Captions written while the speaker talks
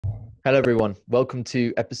Hello, everyone. Welcome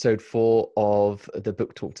to episode 4 of the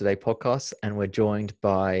Book Talk Today podcast. And we're joined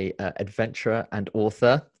by adventurer and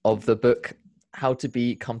author of the book, How to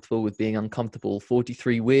Be Comfortable with Being Uncomfortable,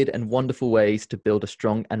 43 Weird and Wonderful Ways to Build a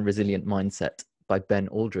Strong and Resilient Mindset by Ben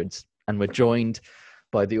Aldridge. And we're joined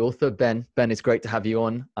by the author, Ben. Ben, it's great to have you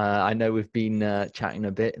on. I know we've been chatting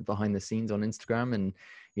a bit behind the scenes on Instagram, and,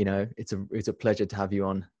 you know, it's a pleasure to have you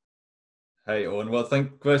on. Hey, Owen. Well,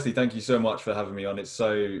 firstly, thank you so much for having me on. It's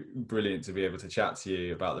so brilliant to be able to chat to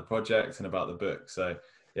you about the project and about the book. So,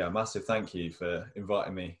 yeah, massive thank you for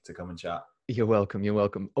inviting me to come and chat. You're welcome. You're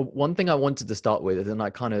welcome. One thing I wanted to start with, and I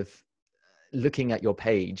kind of looking at your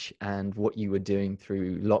page and what you were doing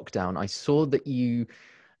through lockdown, I saw that you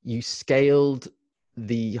scaled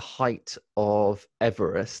the height of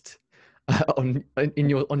Everest on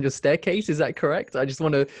your staircase. Is that correct? I just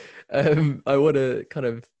want to I want to kind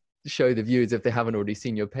of show the viewers, if they haven't already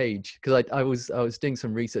seen your page, because I was doing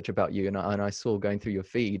some research about you, and I saw going through your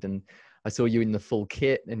feed, and I saw you in the full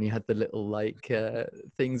kit, and you had the little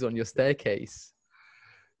things on your staircase.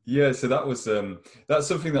 Yeah, so that's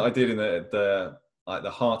something that I did in the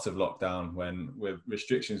heart of lockdown when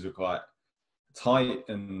restrictions were quite tight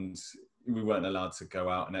and we weren't allowed to go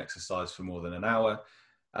out and exercise for more than an hour.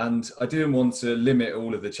 And I didn't want to limit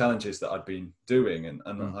all of the challenges that I'd been doing. And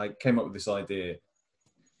Mm. I came up with this idea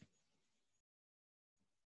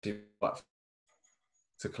to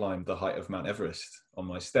climb the height of Mount Everest on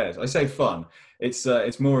my stairs. I say fun. It's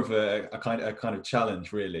more of a kind of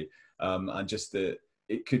challenge, really, and just that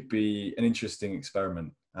it could be an interesting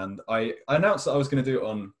experiment. And I announced that I was going to do it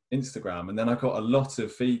on Instagram, and then I got a lot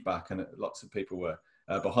of feedback, and lots of people were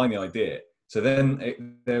behind the idea. So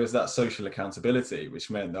then there was that social accountability, which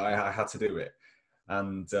meant that I had to do it.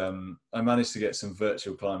 And I managed to get some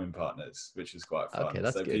virtual climbing partners, which was quite Okay, fun.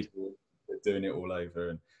 that's So good. people were doing it all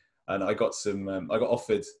over, and I got I got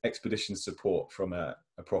offered expedition support from a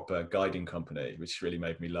proper guiding company, which really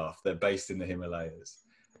made me laugh. They're based in the Himalayas.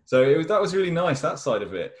 So that was really nice, that side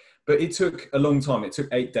of it. But it took a long time. It took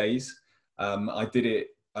 8 days. I did it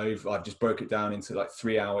I've just broke it down into like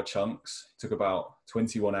 3 hour chunks. It took about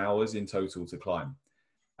 21 hours in total to climb.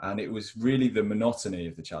 And it was really the monotony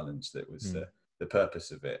of the challenge that was Mm. the purpose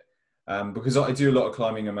of it. Because I do a lot of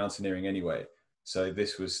climbing and mountaineering anyway. So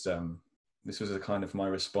this was a kind of my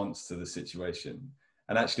response to the situation.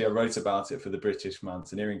 And actually, I wrote about it for the British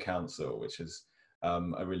Mountaineering Council, which is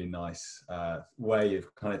a really nice way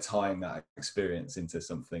of kind of tying that experience into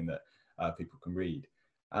something that people can read.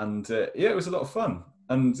 And yeah, it was a lot of fun.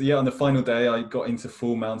 And yeah, on the final day, I got into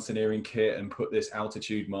full mountaineering kit and put this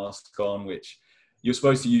altitude mask on, which you're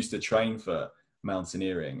supposed to use to train for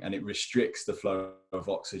mountaineering, and it restricts the flow of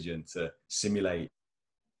oxygen to simulate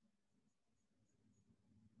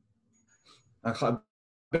because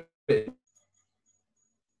it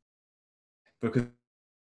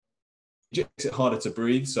makes it harder to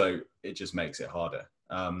breathe, so it just makes it harder.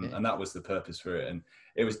 Okay. And that was the purpose for it. And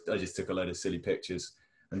I just took a load of silly pictures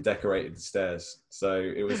and decorated the stairs. So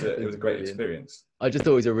it It's was a great brilliant. experience. I just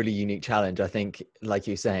thought it was a really unique challenge. I think, like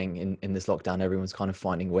you're saying, in this lockdown, everyone's kind of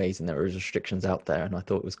finding ways, and there are restrictions out there. And I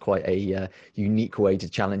thought it was quite a unique way to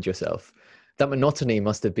challenge yourself. That monotony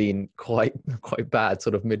must have been quite quite bad.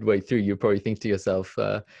 Sort of midway through, you probably think to yourself,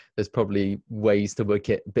 "There's probably ways to make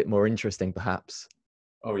it a bit more interesting, perhaps."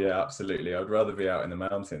 Oh yeah, absolutely. I'd rather be out in the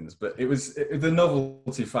mountains, but the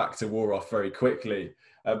novelty factor wore off very quickly.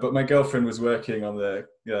 But my girlfriend was working on the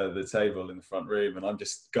table in the front room, and I'm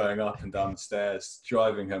just going up and down the stairs,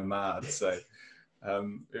 driving her mad. So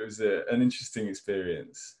it was an interesting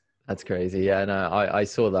experience. That's crazy. Yeah, no, I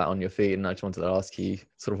saw that on your feed, and I just wanted to ask you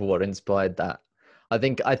sort of what inspired that. I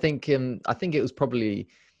think it was probably,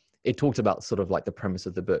 it talked about sort of like the premise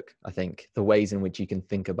of the book. I think the ways in which you can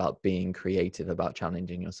think about being creative, about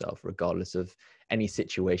challenging yourself, regardless of any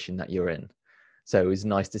situation that you're in. So it was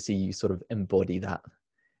nice to see you sort of embody that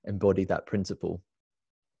principle.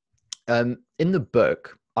 In the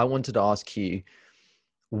book, I wanted to ask you,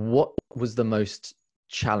 what was the most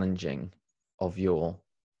challenging of your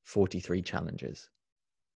 43 challenges?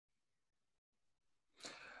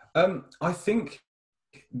 I think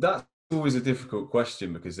that's always a difficult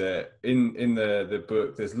question because in the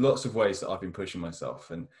book, there's lots of ways that I've been pushing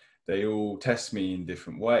myself, and they all test me in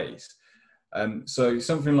different ways. So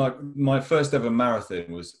something like my first ever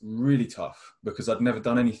marathon was really tough because I'd never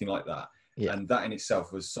done anything like that. Yeah. And that in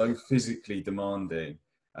itself was so physically demanding.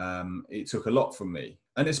 It took a lot from me.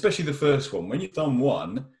 And especially the first one, when you've done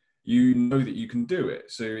one, you know that you can do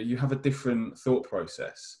it. So you have a different thought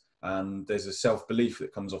process and there's a self-belief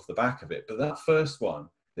that comes off the back of it. But that first one,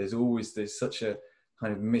 there's such a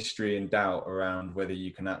kind of mystery and doubt around whether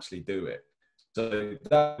you can actually do it. So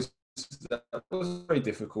that was that was very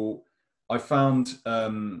difficult. I found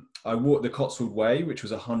I walked the Cotswold Way, which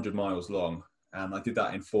was 100 miles long, and I did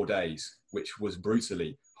that in 4 days, which was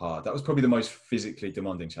brutally hard. That was probably the most physically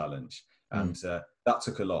demanding challenge, and that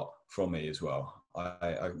took a lot from me as well.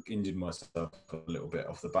 I injured myself a little bit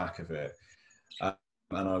off the back of it, and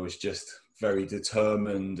I was just very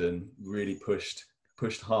determined and really pushed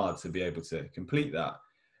hard to be able to complete that.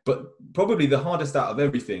 But probably the hardest out of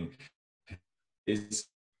everything is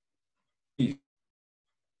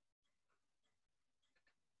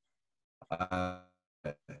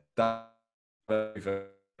that very, very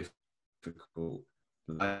difficult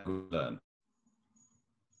language to learn.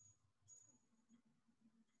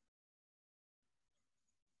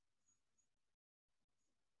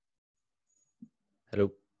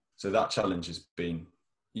 Hello. So that challenge has been,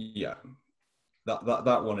 yeah,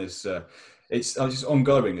 that one is it's just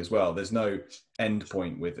ongoing as well. There's no end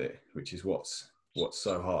point with it, which is what's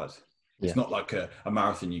so hard. It's not like a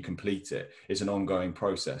marathon, you complete it. It's an ongoing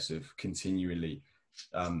process of continually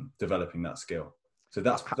developing that skill. So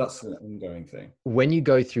that's an ongoing thing. When you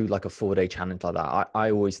go through like a 4-day challenge like that,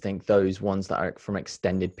 I always think those ones that are from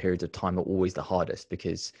extended periods of time are always the hardest,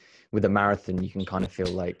 because with a marathon, you can kind of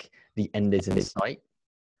feel like the end is in sight.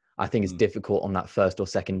 I think it's difficult on that first or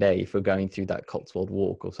second day if you're going through that Cotswold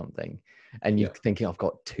walk or something, and you're thinking, I've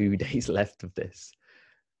got 2 days left of this.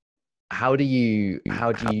 What do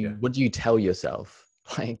you tell yourself,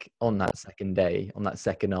 like on that second day, on that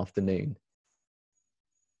second afternoon?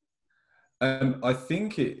 I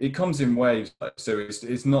think it comes in waves. So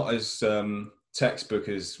it's not as textbook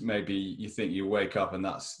as maybe you think. You wake up and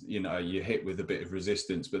that's, you're hit with a bit of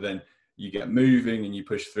resistance, but then you get moving and you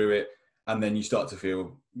push through it, and then you start to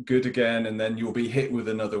feel good again, and then you'll be hit with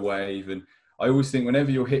another wave. And I always think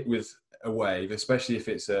whenever you're hit with a wave, especially if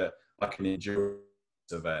it's like an endurance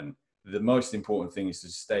event, the most important thing is to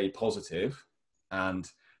stay positive and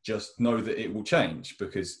just know that it will change,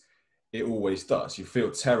 because it always does. You feel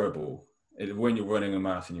terrible. When you're running a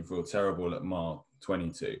marathon, you feel terrible at mile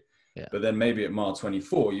 22. Yeah. But then maybe at mile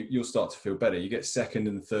 24, you'll start to feel better. You get second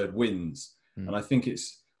and third wins. And I think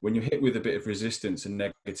it's when you're hit with a bit of resistance and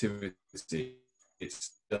negativity,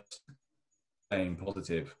 it's just staying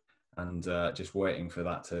positive and just waiting for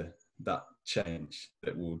that change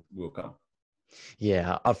that will come.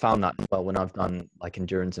 Yeah, I've found that as well when I've done like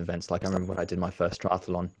endurance events. Like I remember when I did my first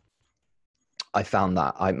triathlon, I found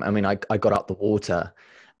that I got out the water,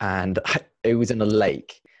 and it was in a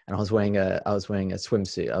lake, and I was wearing a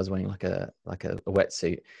swimsuit. I was wearing like a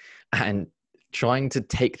wetsuit, and trying to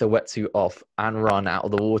take the wetsuit off and run out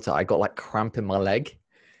of the water, I got like cramp in my leg.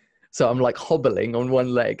 So I'm like hobbling on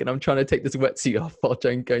one leg, and I'm trying to take this wetsuit off while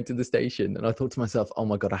going to the station. And I thought to myself, oh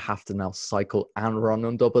my God, I have to now cycle and run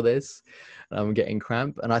on top of this. And I'm getting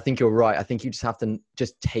cramp. And I think you're right. I think you just have to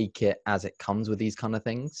just take it as it comes with these kind of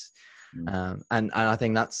things. And I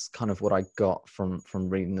think that's kind of what I got from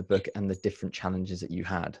reading the book and the different challenges that you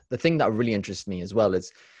had. The thing that really interests me as well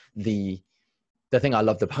is the thing I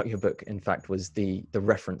loved about your book, in fact, was the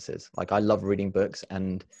references. Like I love reading books,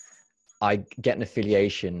 and I get an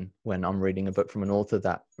affiliation when I'm reading a book from an author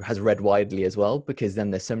that has read widely as well, because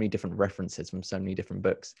then there's so many different references from so many different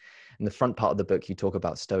books. In the front part of the book, you talk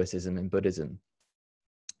about Stoicism and Buddhism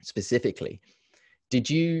specifically.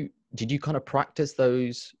 Did you kind of practice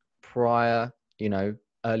those prior,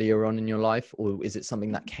 earlier on in your life, or is it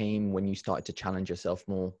something that came when you started to challenge yourself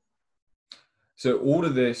more? So all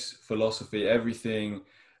of this philosophy, everything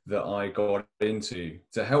that I got into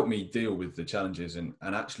to help me deal with the challenges and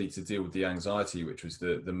actually to deal with the anxiety, which was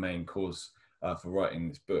the main cause for writing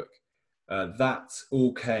this book. That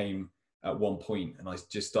all came at one point, and I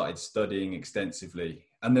just started studying extensively.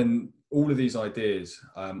 And then all of these ideas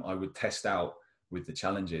I would test out with the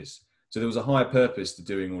challenges. So there was a higher purpose to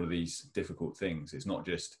doing all of these difficult things. It's not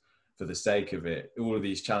just for the sake of it. All of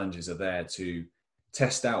these challenges are there to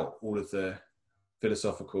test out all of the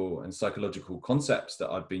philosophical and psychological concepts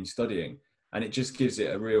that I've been studying. And it just gives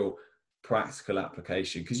it a real practical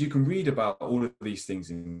application, because you can read about all of these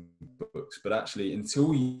things in books, but actually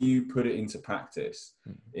until you put it into practice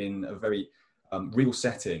in a very real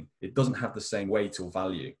setting, it doesn't have the same weight or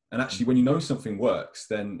value. And actually when you know something works,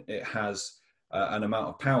 then it has an amount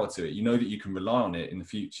of power to it. You know that you can rely on it in the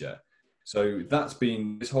future. So that's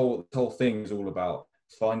been, this whole thing is all about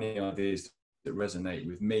finding ideas that resonate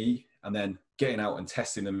with me, and then getting out and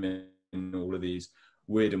testing them in all of these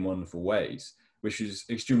weird and wonderful ways, which is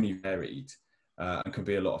extremely varied and can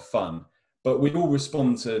be a lot of fun. But we all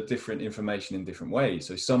respond to different information in different ways.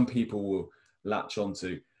 So some people will latch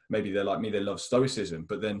onto maybe they're like me, they love stoicism,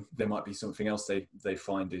 but then there might be something else they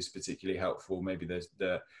find is particularly helpful. Maybe there's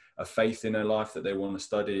a faith in their life that they want to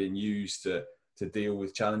study and use to deal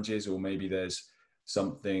with challenges, or maybe there's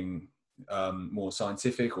something more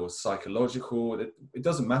scientific or psychological. It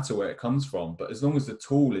doesn't matter where it comes from, but as long as the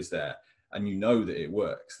tool is there and you know that it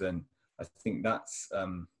works, then I think that's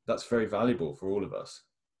very valuable for all of us.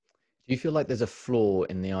 Do you feel like there's a flaw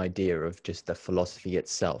in the idea of just the philosophy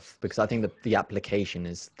itself? Because I think that the application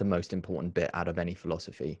is the most important bit out of any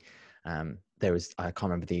philosophy. There is, I can't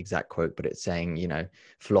remember the exact quote, but it's saying, you know,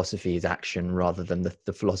 philosophy is action rather than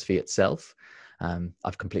the philosophy itself.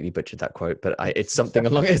 I've completely butchered that quote, but it's something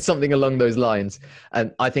along those lines.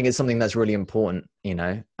 And I think it's something that's really important, you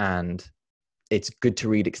know, and it's good to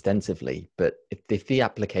read extensively, but if the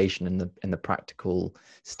application and the practical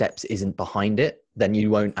steps isn't behind it, then you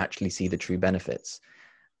won't actually see the true benefits.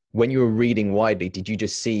 When you were reading widely, did you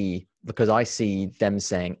just see, because I see them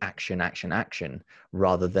saying action, action, action,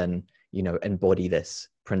 rather than, you know, embody this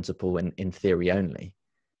principle in theory only?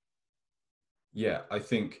 Yeah, I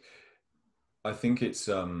think it's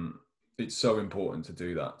so important to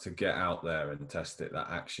do that, to get out there and test it, that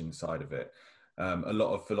action side of it. A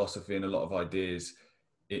lot of philosophy and a lot of ideas,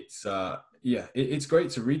 it's great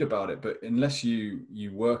to read about it, but unless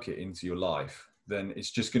you work it into your life, then it's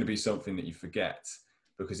just going to be something that you forget,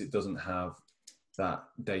 because it doesn't have that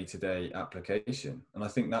day-to-day application. And I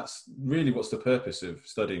think that's really what's the purpose of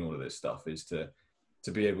studying all of this stuff, is to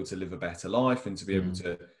be able to live a better life and to be able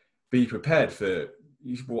to be prepared for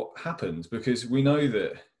what happens, because we know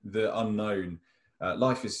that the unknown,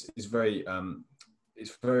 life is very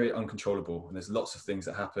it's very uncontrollable, and there's lots of things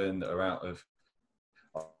that happen that are out of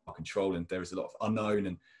our control, and there is a lot of unknown,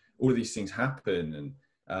 and all of these things happen,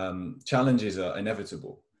 and challenges are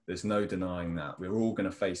inevitable. There's no denying that. We're all going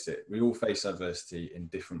to face it. We all face adversity in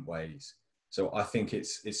different ways. So I think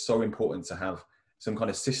it's so important to have some kind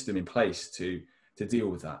of system in place to deal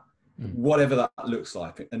with that, whatever that looks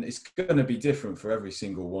like. And it's going to be different for every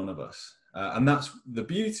single one of us. And that's the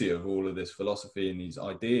beauty of all of this philosophy and these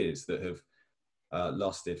ideas that have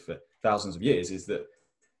lasted for thousands of years, is that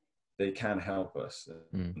they can help us.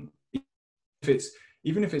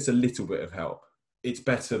 Even if it's a little bit of help, it's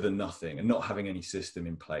better than nothing and not having any system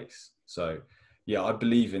in place. So yeah, I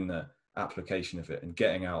believe in the application of it and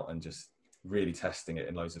getting out and just really testing it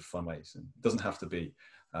in loads of fun ways. And it doesn't have to be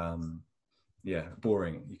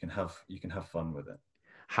boring. You can have fun with it.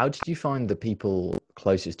 How did you find the people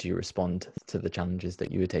closest to you respond to the challenges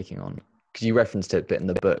that you were taking on? Because you referenced it a bit in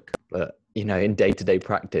the book, but, you know, in day-to-day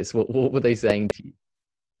practice, what were they saying to you?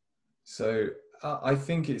 So I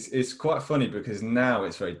think it's quite funny, because now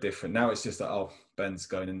it's very different. Now it's just that, oh, Ben's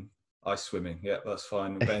going and ice swimming. Yeah, that's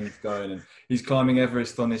fine. Ben's going and he's climbing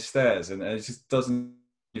Everest on his stairs, and it just doesn't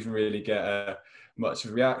even really get much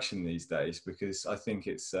of a reaction these days, because I think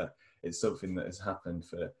it's something that has happened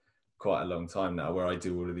for quite a long time now, where I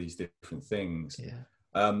do all of these different things. Yeah.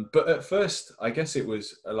 But at first, I guess it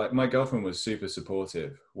was like my girlfriend was super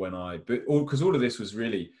supportive because all of this was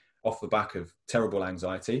really off the back of terrible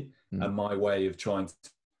anxiety and my way of trying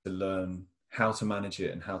to learn how to manage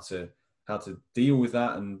it and how to deal with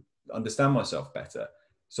that and understand myself better.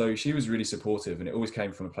 So she was really supportive, and it always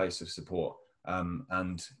came from a place of support,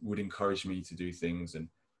 and would encourage me to do things. And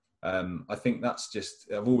I think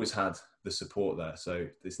I've always had the support there. So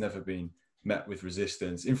it's never been met with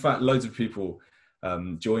resistance. In fact, loads of people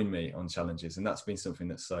join me on challenges, and that's been something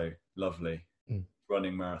that's so lovely.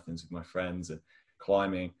 Running marathons with my friends and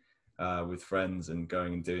climbing with friends and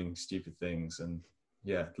going and doing stupid things, and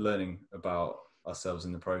learning about ourselves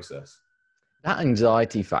in the process. That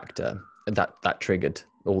anxiety factor that triggered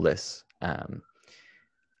all this,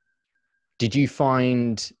 did you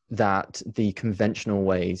find that the conventional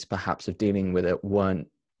ways perhaps of dealing with it weren't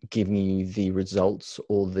giving you the results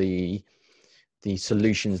or the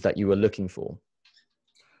solutions that you were looking for?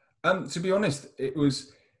 To be honest,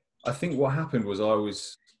 I think what happened was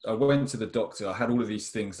I went to the doctor. I had all of these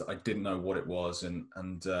things that I didn't know what it was. And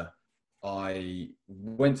I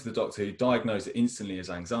went to the doctor, who diagnosed it instantly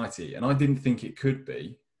as anxiety. And I didn't think it could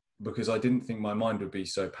be, because I didn't think my mind would be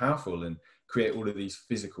so powerful and create all of these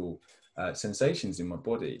physical sensations in my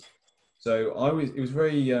body. So it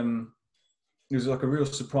was like a real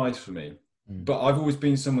surprise for me. But I've always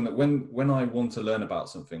been someone that when I want to learn about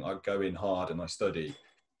something, I go in hard and I study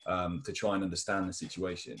to try and understand the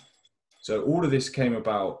situation. So all of this came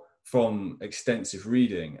about from extensive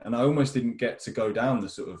reading, and I almost didn't get to go down the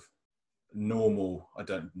sort of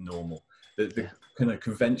the kind of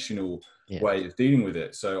conventional way of dealing with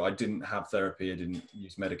it. So I didn't have therapy, I didn't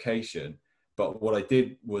use medication, but what I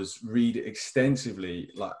did was read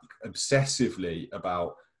extensively, like obsessively,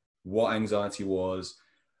 about what anxiety was,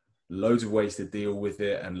 loads of ways to deal with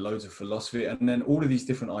it, and loads of philosophy. And then all of these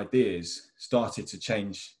different ideas started to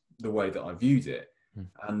change the way that I viewed it.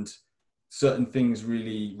 And certain things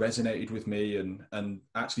really resonated with me. And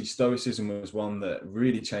actually Stoicism was one that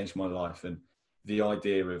really changed my life. And the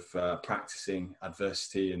idea of practicing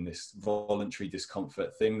adversity and this voluntary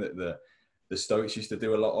discomfort thing that the Stoics used to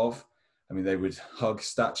do a lot of. I mean, they would hug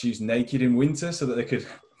statues naked in winter so that they could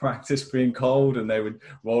practice being cold, and they would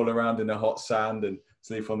roll around in the hot sand and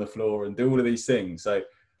sleep on the floor and do all of these things. So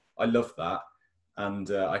I loved that. And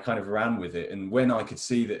I kind of ran with it. And when I could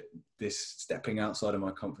see that this stepping outside of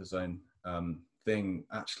my comfort zone thing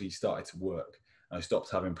actually started to work, I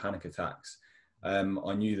stopped having panic attacks. I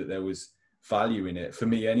knew that there was value in it for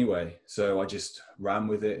me anyway. So I just ran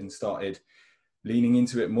with it and started leaning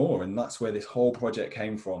into it more. And that's where this whole project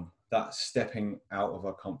came from, that stepping out of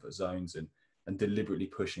our comfort zones and deliberately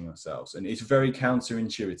pushing ourselves. And it's very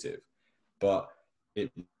counterintuitive, but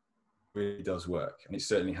it really does work. And it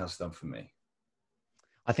certainly has done for me.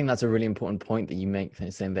 I think that's a really important point that you make,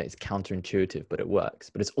 saying that it's counterintuitive, but it works.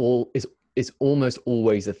 But it's almost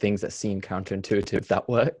always the things that seem counterintuitive that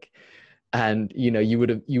work. And, you know, you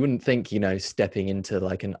wouldn't think, you know, stepping into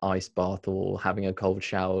like an ice bath or having a cold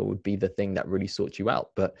shower would be the thing that really sorts you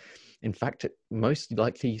out. But in fact, it most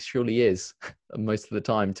likely surely is most of the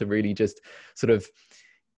time, to really just sort of,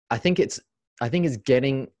 I think it's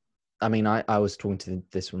getting, I mean, I was talking to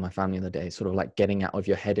this with my family the other day, sort of like getting out of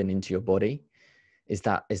your head and into your body. Is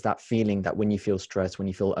that feeling that when you feel stressed, when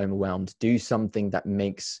you feel overwhelmed, do something that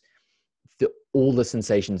makes all the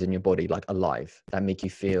sensations in your body like alive, that make you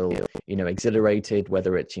feel, you know, exhilarated,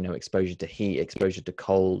 whether it's, you know, exposure to heat, exposure to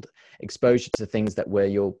cold, exposure to things that where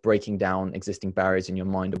you're breaking down existing barriers in your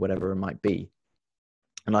mind or whatever it might be.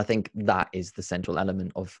 And I think that is the central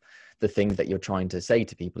element of the thing that you're trying to say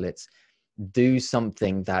to people. It's do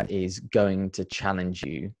something that is going to challenge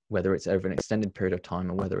you, whether it's over an extended period of time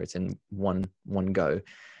or whether it's in one go,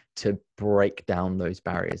 to break down those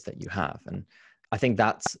barriers that you have. And I think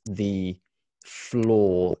that's the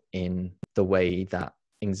flaw in the way that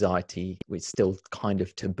anxiety, which is still kind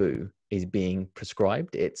of taboo, is being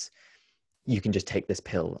prescribed. It's, you can just take this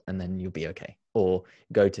pill and then you'll be okay, or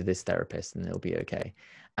go to this therapist and it'll be okay.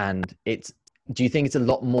 And do you think it's a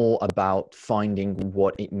lot more about finding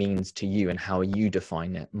what it means to you and how you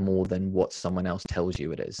define it, more than what someone else tells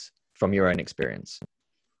you it is, from your own experience?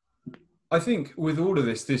 I think with all of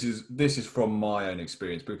this is from my own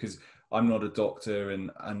experience, because I'm not a doctor,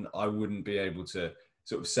 and I wouldn't be able to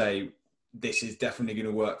sort of say this is definitely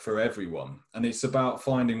going to work for everyone. And it's about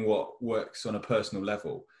finding what works on a personal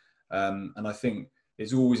level. And I think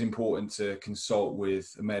it's always important to consult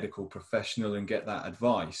with a medical professional and get that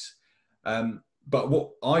advice. But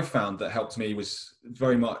what I found that helped me was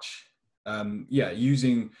very much,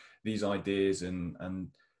 using these ideas and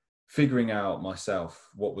figuring out myself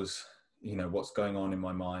what was, you know, what's going on in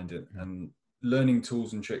my mind, and learning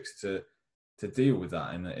tools and tricks to deal with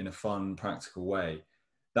that in a fun, practical way.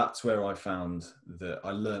 That's where I found that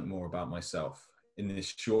I learned more about myself in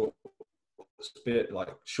this short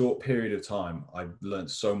period of time. I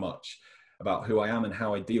learned so much about who I am and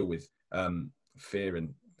how I deal with fear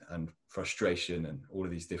and frustration and all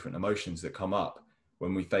of these different emotions that come up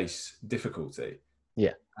when we face difficulty.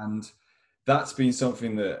 Yeah. And that's been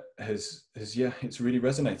something that has it's really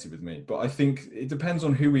resonated with me. But I think it depends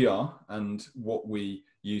on who we are and what we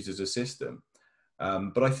use as a system.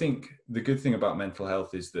 But I think the good thing about mental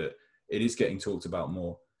health is that it is getting talked about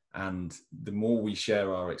more. And the more we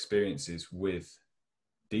share our experiences with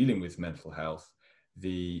dealing with mental health,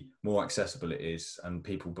 the more accessible it is, and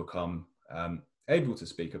people become able to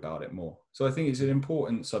speak about it more. So I think it's an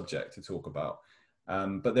important subject to talk about.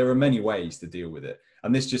 But there are many ways to deal with it.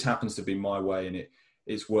 And this just happens to be my way, and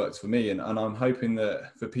it's worked for me. And I'm hoping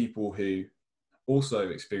that for people who also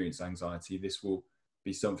experience anxiety, this will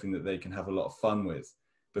be something that they can have a lot of fun with,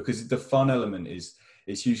 because the fun element is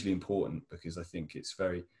hugely important, because I think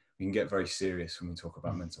we can get very serious when we talk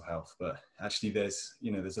about mental health, but actually there's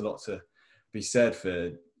a lot to be said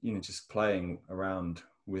for, just playing around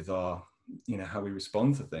with our, how we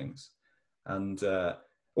respond to things. And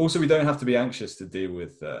also, we don't have to be anxious to deal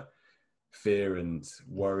with fear and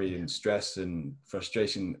worry and stress and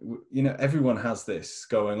frustration. Everyone has this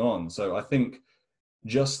going on. So I think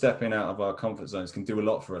just stepping out of our comfort zones can do a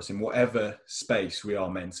lot for us in whatever space we are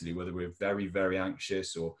mentally, whether we're very, very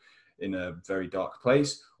anxious or in a very dark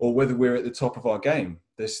place, or whether we're at the top of our game.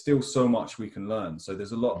 There's still so much we can learn. So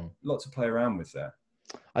there's a lot to play around with there.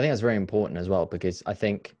 I think that's very important as well, because I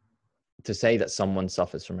think to say that someone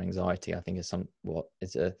suffers from anxiety, I think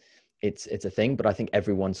is it's a thing, but I think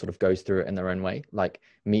everyone sort of goes through it in their own way. Like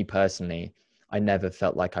me personally, I never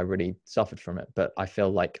felt like I really suffered from it, but I feel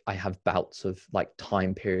like I have bouts of like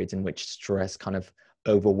time periods in which stress kind of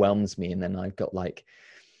overwhelms me, and then I've got like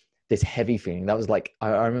this heavy feeling. That was like,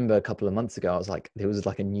 I remember a couple of months ago, I was like, there was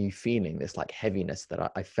like a new feeling, this like heaviness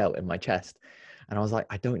that I felt in my chest. And I was like,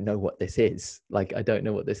 I don't know what this is. Like, I don't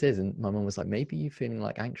know what this is. And my mom was like, maybe you're feeling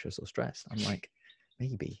like anxious or stressed. I'm like,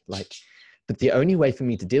 maybe. Like, but the only way for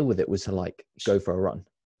me to deal with it was to like go for a run.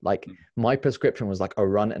 Like my prescription was like a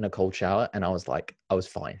run and a cold shower. And I was like, I was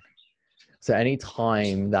fine. So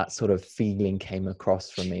anytime that sort of feeling came across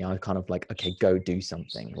from me, I was kind of like, okay, go do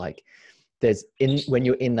something. Like when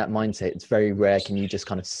you're in that mindset, it's very rare can you just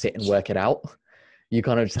kind of sit and work it out. You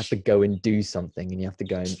kind of just have to go and do something, and you have to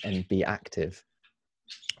go and be active.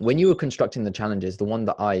 When you were constructing the challenges, the one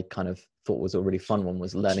that I kind of thought was a really fun one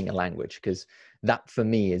was learning a language, because that for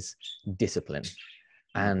me is discipline.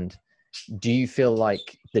 And do you feel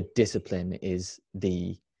like the discipline is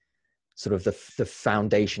the sort of the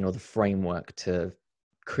foundation or the framework to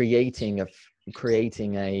creating a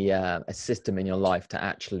system in your life to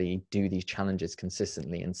actually do these challenges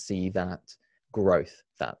consistently and see that growth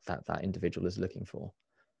that individual is looking for?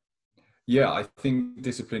 Yeah, I think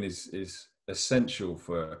discipline is essential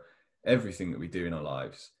for everything that we do in our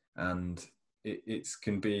lives, and it's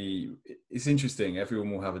interesting.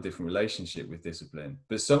 Everyone will have a different relationship with discipline,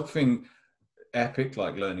 but something epic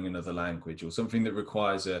like learning another language, or something that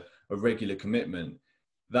requires a regular commitment,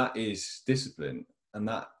 that is discipline. And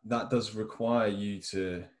that does require you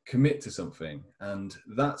to commit to something, and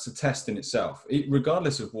that's a test in itself.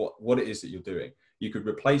 Regardless of what it is that you're doing, you could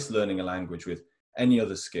replace learning a language with any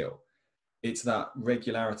other skill. It's that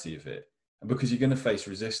regularity of it. And because you're going to face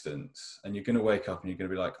resistance, and you're going to wake up and you're going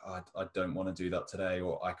to be like, oh, I don't want to do that today,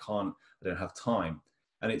 or I don't have time.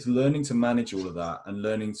 And it's learning to manage all of that, and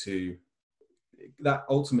learning to, that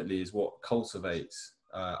ultimately is what cultivates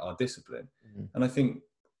our discipline. Mm-hmm. And I think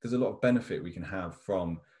there's a lot of benefit we can have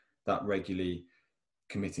from that regularly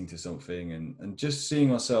committing to something, and just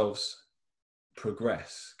seeing ourselves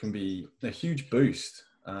progress can be a huge boost.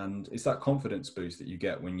 And it's that confidence boost that you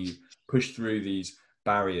get when you push through these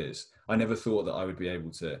barriers. I never thought that I would be able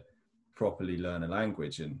to properly learn a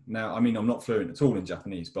language, and now, I mean, I'm not fluent at all in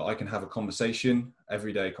Japanese, but I can have a conversation,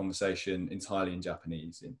 everyday conversation, entirely in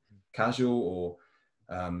Japanese, in casual or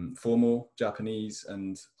formal Japanese.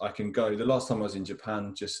 And I can go, the last time I was in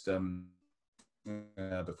Japan, just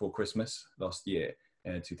before Christmas last year,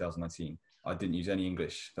 in 2019, I didn't use any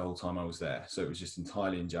English the whole time I was there. So it was just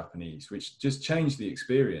entirely in Japanese, which just changed the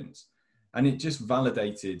experience. And it just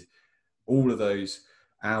validated all of those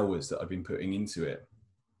hours that I've been putting into it.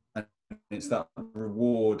 And it's that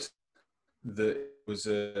reward that was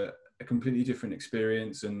a completely different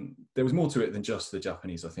experience. And there was more to it than just the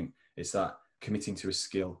Japanese. I think it's that committing to a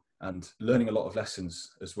skill and learning a lot of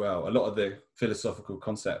lessons as well. A lot of the philosophical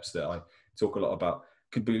concepts that I talk a lot about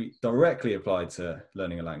could be directly applied to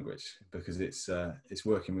learning a language, because it's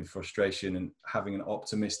working with frustration and having an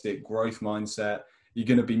optimistic growth mindset. You're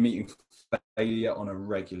going to be meeting failure on a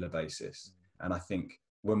regular basis. And I think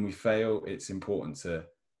when we fail, it's important to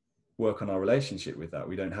work on our relationship with that.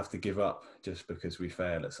 We don't have to give up just because we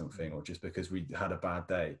fail at something, or just because we had a bad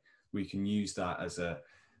day. We can use that as a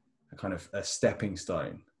kind of a stepping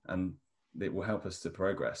stone, and it will help us to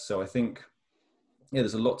progress. So I think, yeah,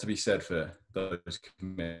 there's a lot to be said for those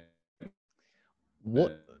commitments.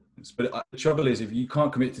 But the trouble is, if you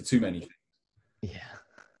can't commit to too many things. Yeah.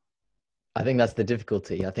 I think that's the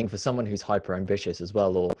difficulty. I think for someone who's hyper ambitious as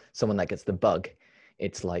well, or someone that gets the bug,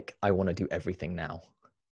 it's like, I want to do everything now.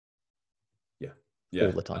 Yeah.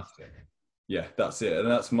 All the time. That's it. And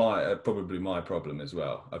that's probably my problem as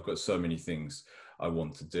well. I've got so many things I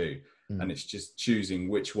want to do, and it's just choosing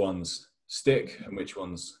which ones stick and which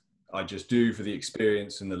ones I just do for the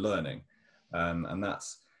experience and the learning. And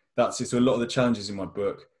that's it. So a lot of the challenges in my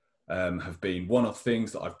book have been one-off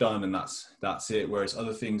things that I've done, and that's it. Whereas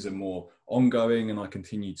other things are more ongoing, and I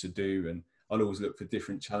continue to do. And I'll always look for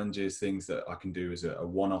different challenges, things that I can do as a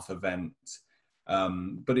one-off event.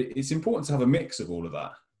 But it's important to have a mix of all of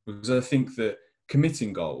that, because I think that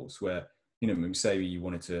committing goals where, say you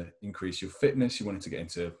wanted to increase your fitness, you wanted to get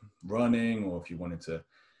into running, or if you wanted to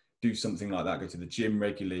do something like that, go to the gym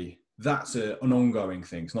regularly, that's an ongoing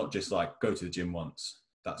thing. It's not just like go to the gym once.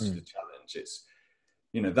 That's the challenge. It's,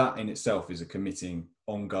 that in itself is a committing,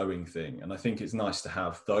 ongoing thing. And I think it's nice to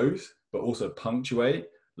have those, but also punctuate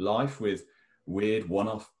life with weird,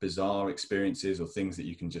 one-off, bizarre experiences, or things that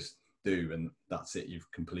you can just do, and that's it.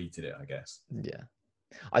 You've completed it, I guess. Yeah.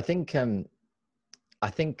 I think I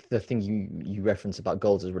think the thing you reference about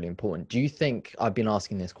goals is really important. Do you think, I've been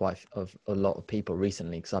asking this quite of a lot of people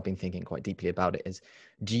recently, because I've been thinking quite deeply about it, is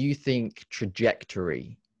do you think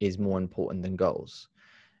trajectory is more important than goals?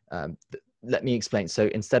 Let me explain. So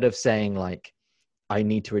instead of saying like, I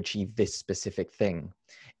need to achieve this specific thing,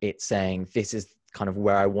 it's saying this is kind of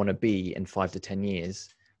where I want to be in 5 to 10 years.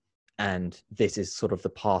 And this is sort of the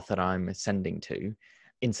path that I'm ascending to,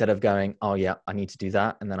 instead of going, oh yeah, I need to do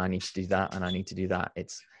that, and then I need to do that, and I need to do that.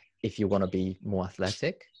 It's, if you want to be more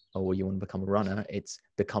athletic or you want to become a runner, it's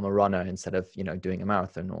become a runner instead of, you know, doing a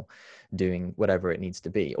marathon or doing whatever it needs to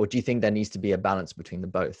be. Or do you think there needs to be a balance between the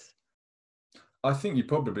both? I think you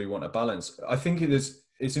probably want a balance. I think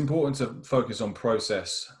it's important to focus on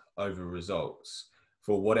process over results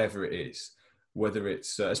for whatever it is, whether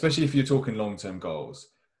it's especially if you're talking long-term goals.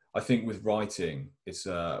 I think with writing, it's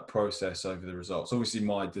a process over the results. Obviously,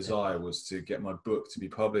 my desire was to get my book to be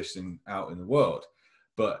published and out in the world.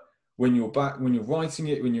 But when you're writing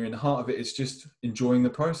it, when you're in the heart of it, it's just enjoying the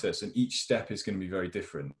process. And each step is going to be very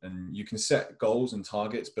different. And you can set goals and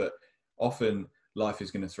targets, but often life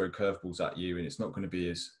is going to throw curveballs at you, and it's not going to be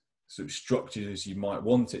as sort of structured as you might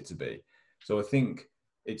want it to be. So I think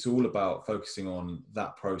it's all about focusing on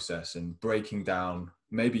that process and breaking down,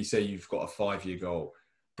 maybe say you've got a 5-year goal,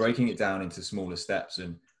 breaking it down into smaller steps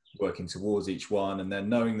and working towards each one, and then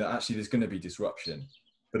knowing that actually there's going to be disruption.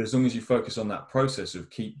 But as long as you focus on that process of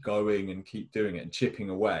keep going and keep doing it and chipping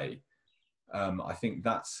away, I think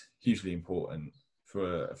that's hugely important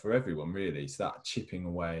for everyone, really. It's that chipping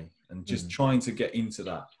away and just trying to get into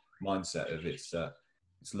that mindset of it's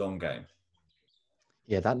long game.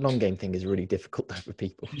 Yeah, that long game thing is really difficult though for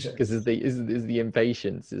people, Yeah. because is the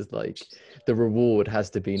impatience, is like the reward has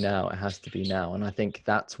to be now, it has to be now. And I think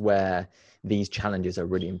that's where these challenges are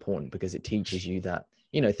really important, because it teaches you that,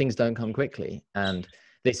 you know, things don't come quickly. And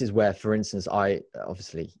this is where, for instance, I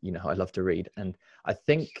obviously, you know, I love to read, and I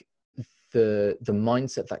think the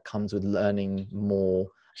mindset that comes with learning more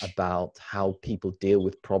about how people deal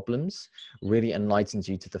with problems really enlightens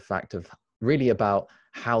you to the fact of really about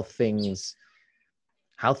how things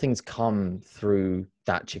come through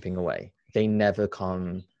that chipping away. They never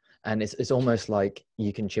come, and it's almost like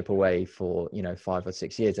you can chip away for, you know, 5 or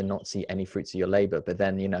 6 years and not see any fruits of your labor. But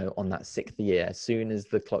then, you know, on that 6th year, as soon as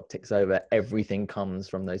the clock ticks over, everything comes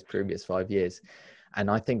from those previous 5 years. And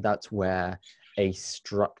I think that's where a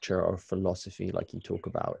structure or philosophy like you talk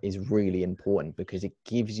about is really important, because it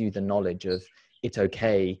gives you the knowledge of it's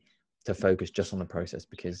okay to focus just on the process,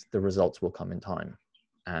 because the results will come in time.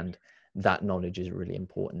 And that knowledge is really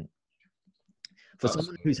important for someone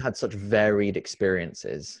Absolutely. who's had such varied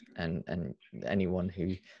experiences. And anyone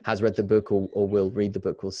who has read the book or will read the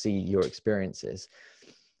book will see your experiences.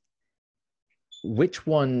 Which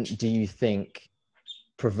one do you think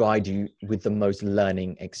provide you with the most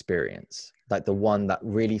learning experience? Like the one that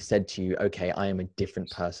really said to you, okay, I am a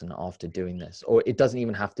different person after doing this? Or it doesn't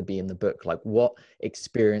even have to be in the book. Like, what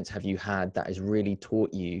experience have you had that has really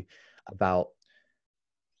taught you about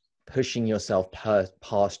pushing yourself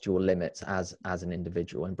past your limits as an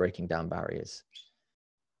individual and breaking down barriers?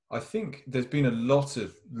 I think there's been a lot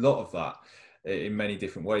of that in many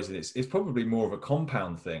different ways, and it's probably more of a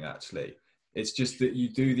compound thing actually. It's just that you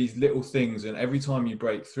do these little things, and every time you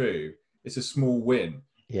break through, it's a small win,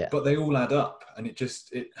 Yeah. but they all add up, and it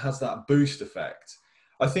has that boost effect.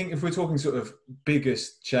 I think if we're talking sort of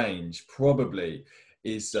biggest change, probably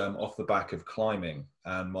is off the back of climbing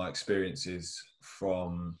and my experiences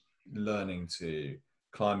from learning to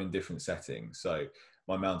climb in different settings. So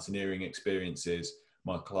my mountaineering experiences,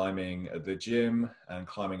 my climbing at the gym and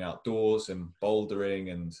climbing outdoors and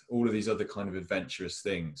bouldering and all of these other kind of adventurous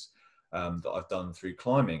things that I've done through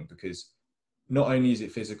climbing, because not only is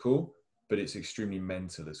it physical, but it's extremely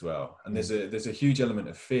mental as well. And there's a huge element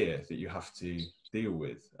of fear that you have to deal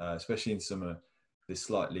with, especially in some of the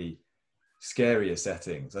slightly scarier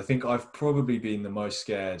settings. I think I've probably been the most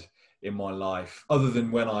scared in my life, other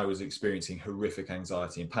than when I was experiencing horrific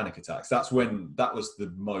anxiety and panic attacks. That was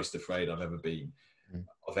the most afraid I've ever been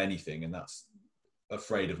of anything, and that's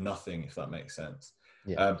afraid of nothing, if that makes sense.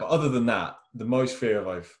 Yeah. But other than that, the most fear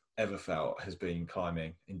I've ever felt has been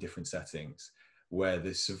climbing in different settings where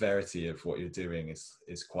the severity of what you're doing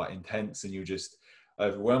is quite intense, and you're just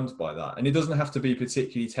overwhelmed by that. And it doesn't have to be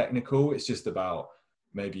particularly technical. It's just about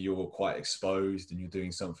maybe you're quite exposed and you're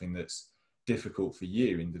doing something that's difficult for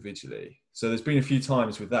you individually. So there's been a few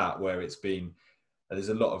times with that where there's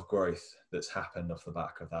a lot of growth that's happened off the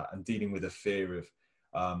back of that, and dealing with a fear of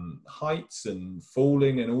heights and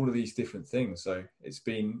falling and all of these different things. So it's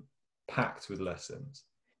been packed with lessons.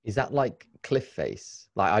 Is that like cliff face?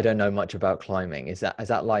 Like, I don't know much about climbing. Is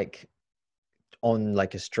that like on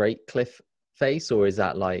like a straight cliff face, or is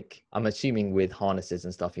that like, I'm assuming with harnesses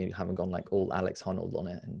and stuff, you haven't gone like all Alex Honnold on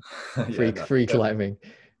it and Yeah, free climbing?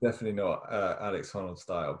 definitely not Alex Honnold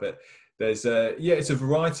style, but there's it's a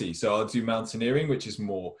variety. So I'll do mountaineering, which is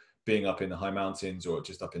more being up in the high mountains or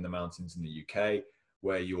just up in the mountains in the UK,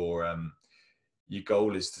 where your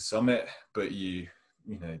goal is to summit, but you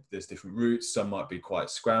know, there's different routes. Some might be quite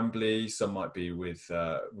scrambly, some might be with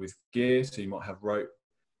gear, so you might have rope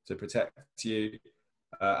to protect you,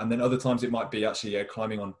 and then other times it might be actually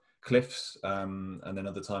climbing on cliffs, and then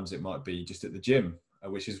other times it might be just at the gym,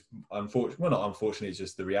 which is not unfortunately, it's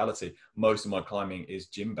just the reality. Most of my climbing is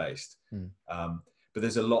gym based, but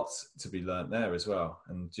there's a lot to be learned there as well,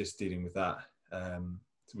 and just dealing with that,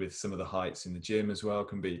 with some of the heights in the gym as well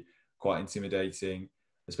can be quite intimidating,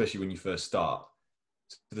 especially when you first start.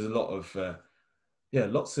 So there's a lot of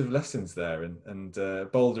lots of lessons there, and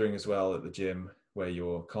bouldering as well at the gym, where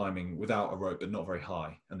you're climbing without a rope but not very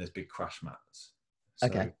high, and there's big crash mats. So,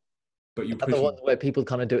 Okay. but you're Are the pushing. ones where people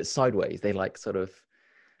kind of do it sideways? They're like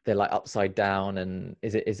upside down, and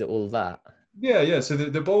is it all that? Yeah. So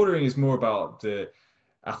the bouldering is more about the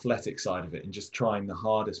athletic side of it and just trying the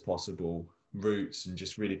hardest possible routes and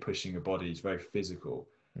just really pushing your body. It's very physical.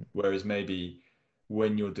 Whereas maybe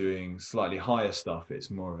when you're doing slightly higher stuff,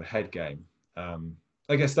 it's more of a head game.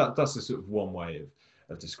 I guess that's a sort of one way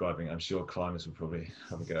of describing it. I'm sure climbers will probably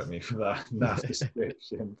have a go at me for that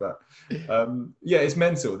description, but it's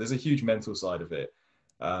mental. There's a huge mental side of it,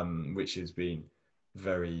 which has been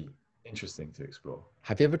very interesting to explore.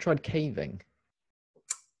 Have you ever tried caving?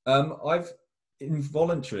 I've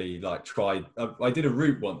involuntarily tried. I did a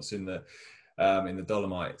route once in the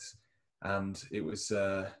Dolomites, and it was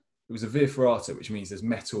a via ferrata, which means there's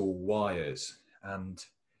metal wires, and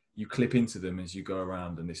you clip into them as you go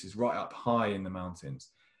around. And this is right up high in the mountains.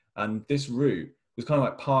 And this route was kind of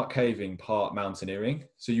like part caving, part mountaineering.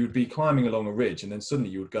 So you would be climbing along a ridge, and then suddenly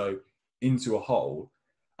you would go into a hole,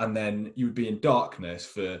 and then you would be in darkness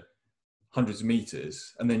for hundreds of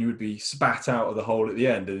meters, and then you would be spat out of the hole at the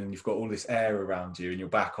end, and then you've got all this air around you, and you're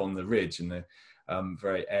back on the ridge in the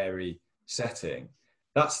very airy setting.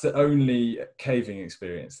 That's the only caving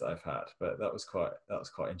experience that I've had, but that was quite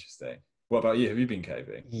interesting. What about you? Have you been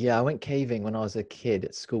caving? Yeah, I went caving when I was a kid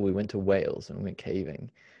at school. We went to Wales and we went caving.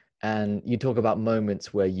 And you talk about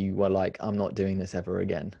moments where you were like, I'm not doing this ever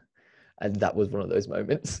again. And that was one of those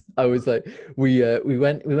moments. I was like, we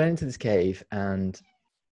went into this cave, and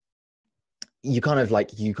you kind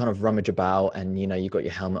of rummage about, and you know, you got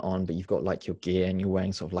your helmet on, but you've got like your gear, and you're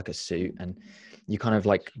wearing sort of like a suit, and you kind of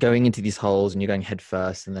like going into these holes, and you're going head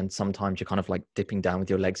first, and then sometimes you're kind of like dipping down with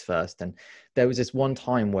your legs first. And there was this one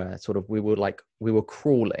time where sort of we were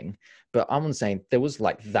crawling, but I'm saying there was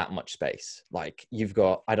like that much space. Like you've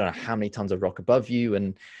got, I don't know how many tons of rock above you,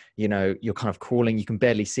 and you know, you're kind of crawling, you can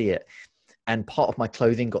barely see it. And part of my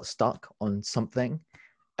clothing got stuck on something,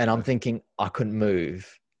 and I'm thinking I couldn't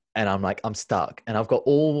move. And I'm like, I'm stuck. And I've got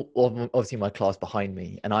all of obviously my class behind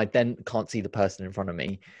me, and I then can't see the person in front of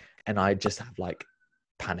me. And I just have like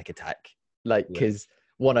panic attack. Like, because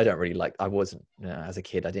one, I don't really like, I wasn't, you know, as a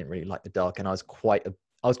kid, I didn't really like the dark, and I was quite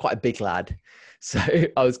a big lad. So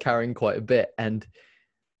I was carrying quite a bit. And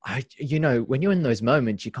you know, when you're in those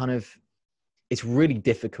moments, it's really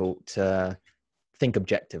difficult to think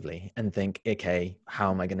objectively and think, okay,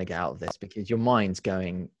 how am I going to get out of this? Because your mind's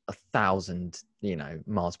going 1,000, you know,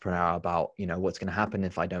 miles per hour about, you know, what's going to happen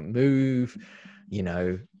if I don't move, you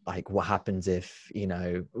know, like what happens if, you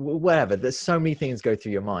know, whatever. There's so many things go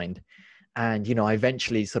through your mind. And, you know, I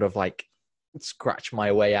eventually sort of like scratch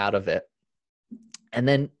my way out of it. And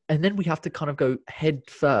then we have to kind of go head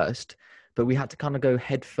first, but we had to kind of go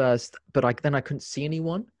head first, but I couldn't see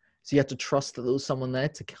anyone. So you have to trust that there was someone there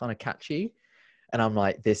to kind of catch you. And I'm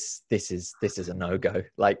like, this is a no-go.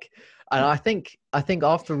 Like, and I think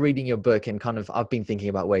after reading your book and kind of, I've been thinking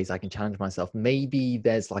about ways I can challenge myself. Maybe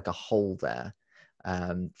there's like a hole there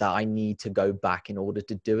that I need to go back in order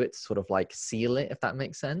to do it, sort of like seal it, if that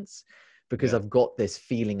makes sense. Because I've got this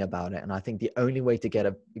feeling about it. And I think the only way to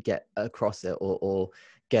get across it or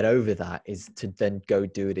get over that is to then go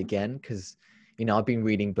do it again. Because, you know, I've been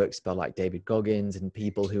reading books by like David Goggins and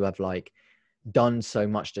people who have like done so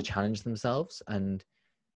much to challenge themselves. And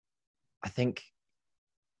I think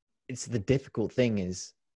it's the difficult thing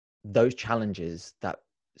is those challenges that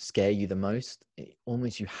scare you the most,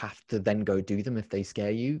 almost you have to then go do them if they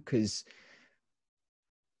scare you. Because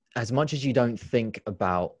as much as you don't think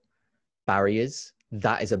about barriers,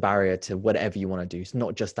 that is a barrier to whatever you want to do. It's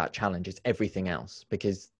not just that challenge, it's everything else.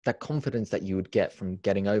 Because that confidence that you would get from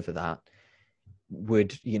getting over that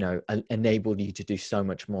would, you know, enable you to do so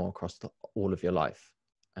much more across all of your life.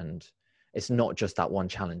 And it's not just that one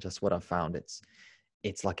challenge. That's what I've found.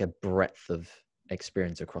 It's like a breadth of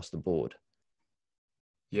experience across the board.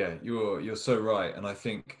 Yeah, you're so right, and I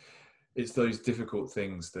think it's those difficult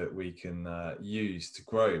things that we can use to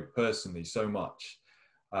grow personally so much,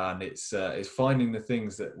 and it's finding the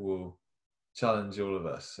things that will challenge all of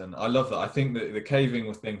us. And I love that. I think that the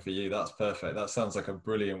caving thing for you, that's perfect. That sounds like a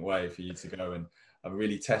brilliant way for you to go and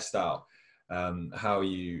really test out how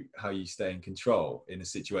you stay in control in a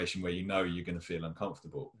situation where you know you're going to feel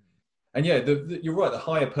uncomfortable. And yeah, you're right. The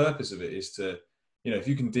higher purpose of it is to, if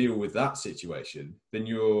you can deal with that situation, then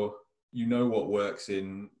you know what works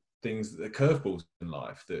in things, the curveballs in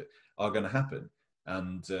life that are going to happen,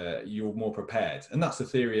 and you're more prepared. And that's the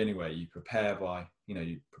theory anyway. You prepare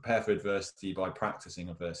you prepare for adversity by practicing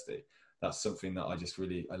adversity. That's something that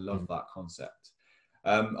I love that concept.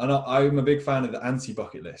 And I'm a big fan of the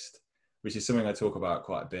anti-bucket list, which is something I talk about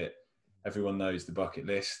quite a bit. Everyone knows the bucket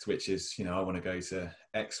list, which is, I want to go to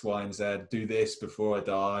X, Y, and Z, do this before I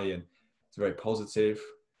die. And it's a very positive,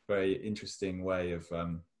 very interesting way of,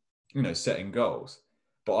 setting goals.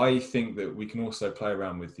 But I think that we can also play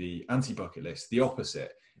around with the anti-bucket list, the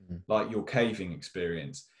opposite, like your caving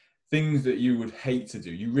experience, things that you would hate to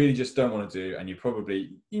do, you really just don't want to do, and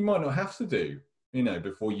you might not have to do,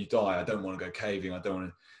 before you die. I don't want to go caving. I don't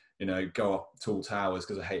want to, go up tall towers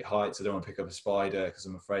because I hate heights. I don't want to pick up a spider because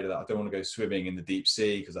I'm afraid of that. I don't want to go swimming in the deep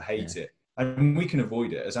sea because I hate it. And we can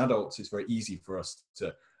avoid it. As adults, it's very easy for us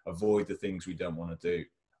to avoid the things we don't want to do.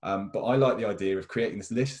 But I like the idea of creating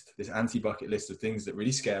this list, this anti-bucket list of things that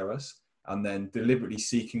really scare us, and then deliberately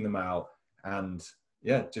seeking them out and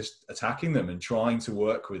just attacking them and trying to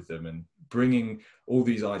work with them and bringing all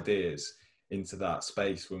these ideas into that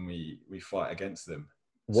space when we fight against them.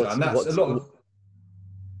 That's a lot of,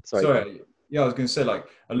 sorry. Yeah, I was going to say, like,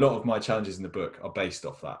 a lot of my challenges in the book are based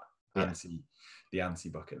off that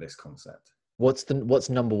anti-bucket list concept. What's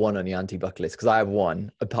number one on the anti-bucket list? Because I have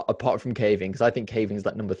one apart from caving, because I think caving is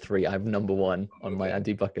like number 3. I have number 1 on my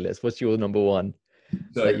anti-bucket list. What's your number 1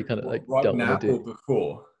 so that you kind of like right don't now want to do? or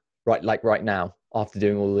before? Right now, after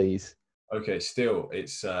doing all these. Okay, still,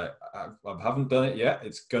 it's I haven't done it yet.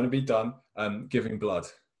 It's going to be done. Giving blood.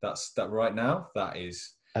 That's that right now. That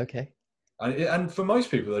is okay. And for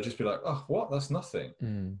most people, they'll just be like, "Oh, what? That's nothing."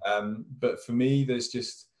 But for me, there's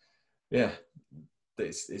just it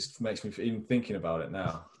makes me even thinking about it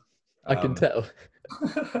now. I can tell.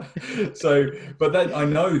 But then I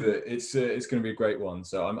know that it's going to be a great one.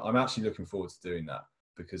 So I'm actually looking forward to doing that,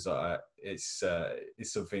 because it's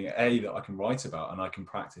something that I can write about and I can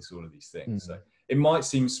practice all of these things. So it might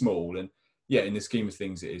seem small, and in the scheme of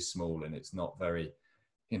things, it is small and it's not very,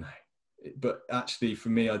 but actually for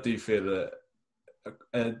me, I do feel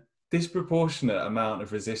a disproportionate amount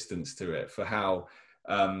of resistance to it for how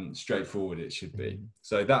straightforward it should be.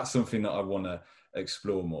 So that's something that I want to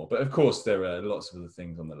explore more. But of course, there are lots of other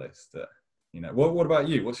things on the list that, what about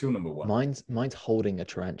you? What's your number 1? Mine's holding a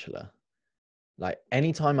tarantula. Like,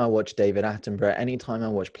 anytime I watch David Attenborough, anytime I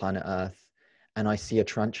watch Planet Earth and I see a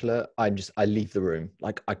tarantula, I leave the room.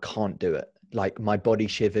 Like, I can't do it. Like, my body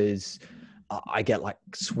shivers. I get like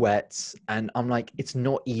sweats, and I'm like, it's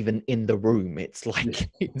not even in the room. It's like,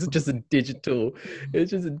 it's just a digital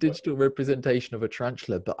representation of a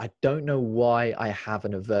tarantula. But I don't know why I have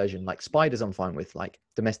an aversion. Like, spiders, I'm fine with, like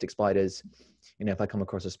domestic spiders. If I come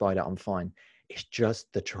across a spider, I'm fine. It's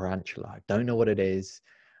just the tarantula. I don't know what it is.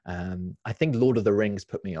 I think Lord of the Rings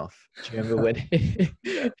put me off. Do you remember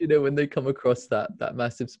when when they come across that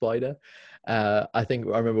massive spider? I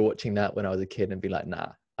remember watching that when I was a kid and be like, nah,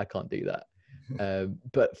 I can't do that.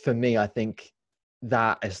 But for me, I think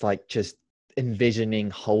that is like just envisioning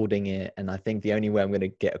holding it, and I think the only way I'm going to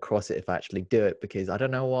get across it if I actually do it, because I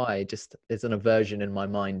don't know why, just there's an aversion in my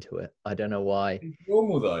mind to it. I don't know why. It's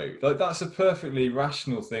normal though. Like, that's a perfectly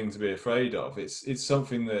rational thing to be afraid of. It's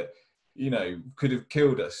something that could have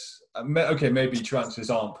killed us. Okay, maybe tarantulas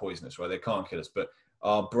aren't poisonous, right? They can't kill us, but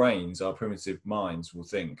our brains, our primitive minds will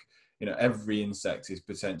think, every insect is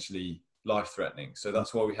potentially life-threatening. So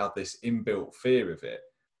that's why we have this inbuilt fear of it.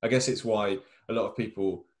 I guess it's why a lot of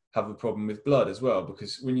people have a problem with blood as well,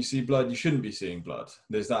 because when you see blood, you shouldn't be seeing blood.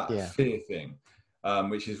 There's that fear thing,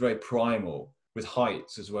 which is very primal, with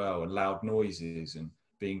heights as well, and loud noises and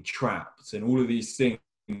being trapped and all of these things,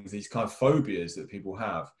 these kind of phobias that people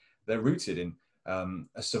have. They're rooted in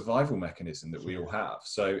a survival mechanism that we all have.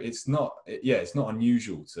 So it's not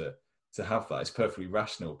unusual to have that. It's perfectly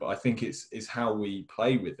rational, but I think it's how we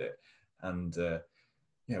play with it, and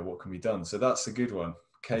what can be done. So that's a good one.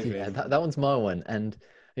 Caving. Yeah, that one's my one. And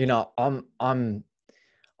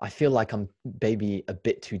I feel like I'm maybe a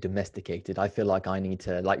bit too domesticated. I feel like I need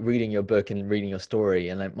to, like, reading your book and reading your story.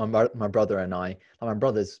 And like my brother and I, my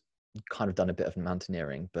brother's kind of done a bit of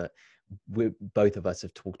mountaineering, but we both of us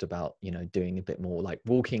have talked about, you know, doing a bit more like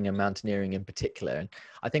walking and mountaineering in particular. And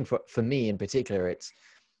I think for me in particular, it's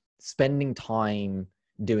spending time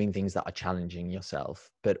doing things that are challenging yourself,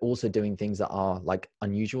 but also doing things that are like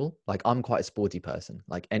unusual. Like I'm quite a sporty person.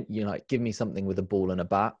 Like, and you know, like, give me something with a ball and a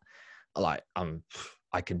bat, like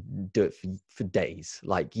I can do it for days.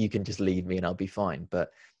 Like you can just leave me and I'll be fine.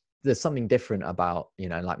 But there's something different about, you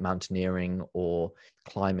know, like mountaineering or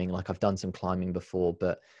climbing. Like I've done some climbing before,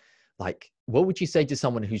 but like, what would you say to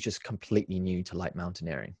someone who's just completely new to like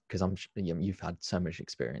mountaineering? Because you know, you've had so much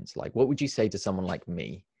experience. Like, what would you say to someone like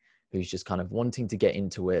me, who's just kind of wanting to get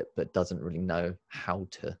into it, but doesn't really know how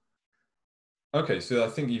to? Okay, so I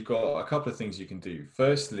think you've got a couple of things you can do.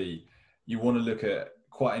 Firstly, you want to look at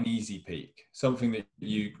quite an easy peak, something that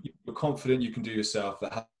you're confident you can do yourself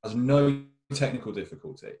that has no technical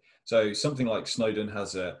difficulty. So something like Snowdon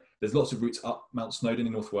there's lots of routes up Mount Snowdon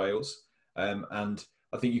in North Wales, and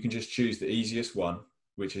I think you can just choose the easiest one,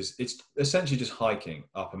 which is it's essentially just hiking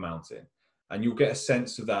up a mountain, and you'll get a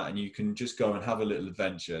sense of that, and you can just go and have a little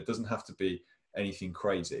adventure. It doesn't have to be anything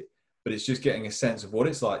crazy, but it's just getting a sense of what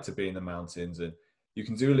it's like to be in the mountains. And you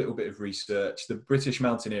can do a little bit of research. The British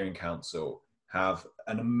Mountaineering Council have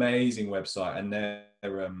an amazing website, and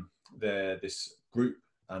they're this group,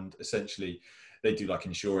 and essentially they do like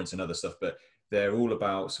insurance and other stuff, but they're all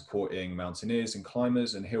about supporting mountaineers and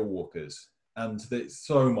climbers and hill walkers. And there's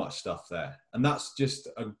so much stuff there, and that's just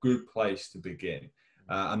a good place to begin.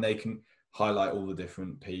 And they can highlight all the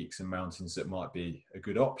different peaks and mountains that might be a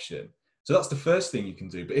good option. So that's the first thing you can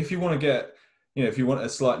do. But if you want to get, you know, if you want a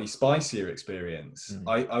slightly spicier experience,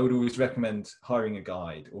 I would always recommend hiring a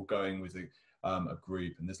guide or going with a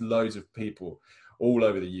group. And there's loads of people all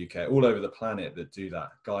over the UK, all over the planet that do that,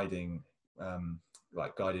 guiding,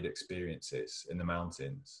 like guided experiences in the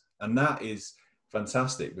mountains. And that is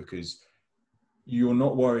fantastic because you're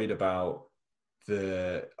not worried about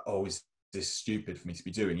is this stupid for me to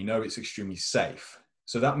be doing? You know, it's extremely safe.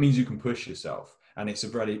 So that means you can push yourself. And it's a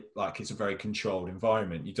very controlled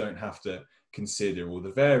environment. You don't have to consider all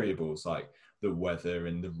the variables like the weather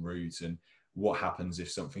and the route and what happens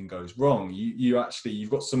if something goes wrong. You've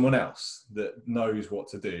got someone else that knows what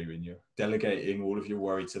to do, and you're delegating all of your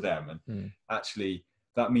worry to them. And actually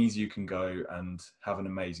that means you can go and have an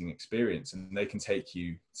amazing experience, and they can take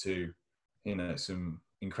you to, you know, some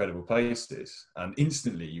incredible places, and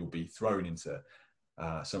instantly you'll be thrown into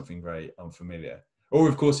something very unfamiliar. Or,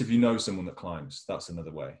 of course, if you know someone that climbs, that's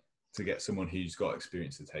another way to get someone who's got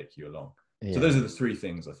experience to take you along. Yeah. So those are the three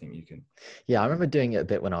things I think you can. Yeah, I remember doing it a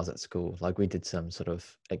bit when I was at school. Like we did some sort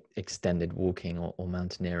of extended walking or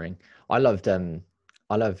mountaineering. I loved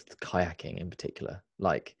kayaking in particular.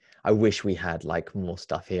 Like I wish we had like more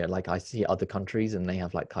stuff here. Like I see other countries and they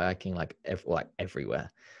have like kayaking like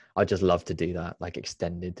everywhere. I just love to do that, like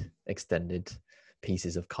extended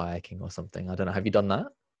pieces of kayaking or something. I don't know. Have you done that?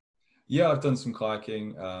 Yeah, I've done some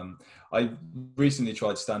kayaking. I recently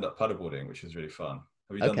tried stand-up paddleboarding, which was really fun.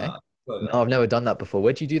 Have you done that? No, I've never done that before.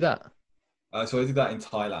 Where'd you do that? So I did that in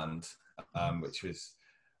Thailand, which was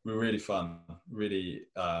really fun. Really,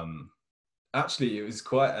 actually, it was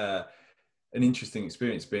quite an interesting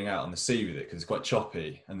experience being out on the sea with it because it's quite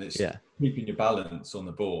choppy and it's keeping your balance on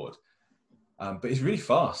the board. But it's really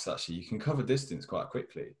fast, actually. You can cover distance quite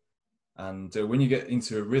quickly. And when you get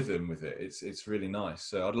into a rhythm with it, it's really nice.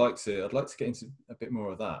 So I'd like to get into a bit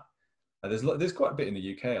more of that. There's quite a bit in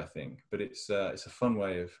the UK, I think, but it's a fun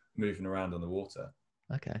way of moving around on the water.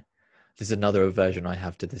 Okay, there's another aversion I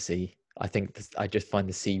have to the sea. I think I just find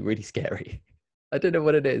the sea really scary. I don't know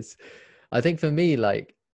what it is. I think for me,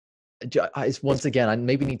 like, it's once again, I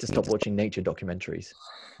maybe need to stop watching nature documentaries.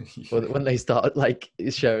 When they start like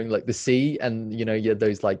showing like the sea and, you know, you have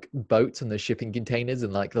those like boats and the shipping containers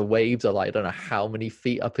and like the waves are like, I don't know how many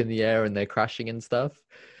feet up in the air and they're crashing and stuff.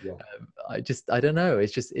 Yeah. I don't know.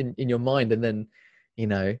 It's just in your mind. And then, you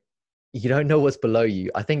know, you don't know what's below you.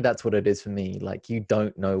 I think that's what it is for me. Like you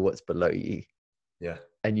don't know what's below you. Yeah.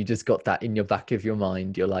 And you just got that in your back of your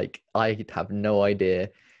mind. You're like, I have no idea.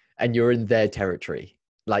 And you're in their territory.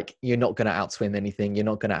 Like you're not going to outswim anything. You're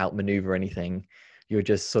not going to outmaneuver anything. You're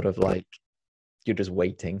just sort of like, you're just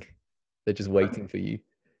waiting. They're just waiting for you.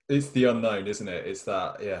 It's the unknown, isn't it? It's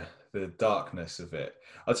that, yeah, the darkness of it.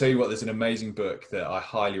 I'll tell you what, there's an amazing book that I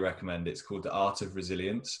highly recommend. It's called The Art of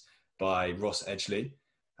Resilience by Ross Edgley.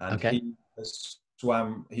 And he has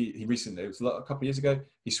swam, he recently, it was a couple of years ago,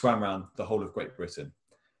 he swam around the whole of Great Britain.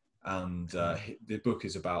 And the book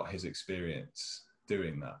is about his experience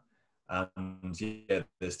doing that. And yeah,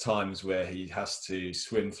 there's times where he has to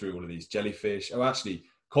swim through all of these jellyfish. Oh, actually,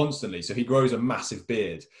 constantly. So he grows a massive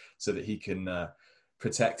beard so that he can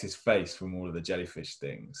protect his face from all of the jellyfish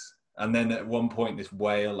things. And then at one point, this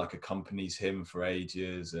whale like accompanies him for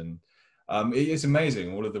ages, and it's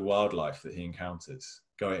amazing all of the wildlife that he encounters.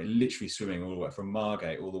 Going literally swimming all the way from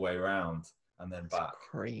Margate all the way around and then That's back.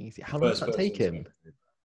 crazy. How long does that take him?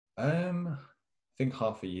 I think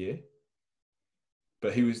half a year.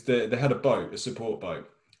 But he was they had a boat, a support boat,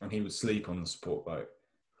 and he would sleep on the support boat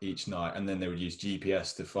each night, and then they would use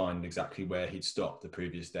GPS to find exactly where he'd stopped the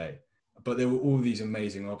previous day. But there were all these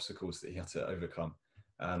amazing obstacles that he had to overcome,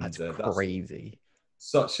 and That's crazy.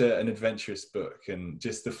 Such an adventurous book, and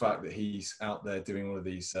just the fact that he's out there doing all of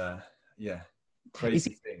these,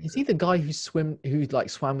 crazy things. Is he the guy who swam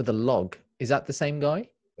with a log? Is that the same guy?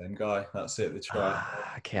 Same guy. That's it. The try.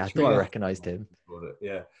 Okay, I thought I recognized him.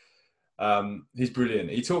 Yeah. He's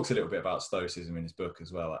brilliant. He talks a little bit about stoicism in his book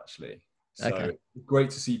as well, actually. So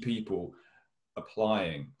great to see people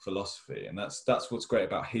applying philosophy, and that's what's great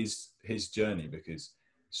about his journey, because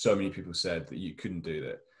so many people said that you couldn't do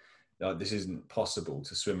that. This isn't possible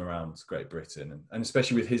to swim around Great Britain, and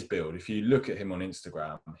especially with his build. If you look at him on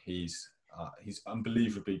Instagram, he's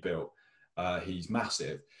unbelievably built. He's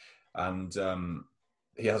massive, and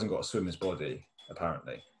he hasn't got a swimmer's body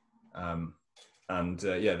apparently.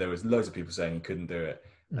 There was loads of people saying he couldn't do it,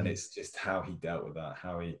 and it's just how he dealt with that,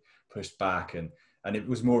 how he pushed back, and it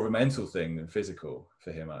was more of a mental thing than physical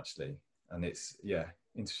for him actually. And it's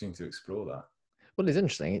interesting to explore that. Well, it's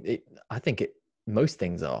interesting. I think most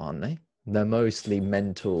things are, aren't they? They're mostly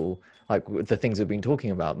mental, like the things we've been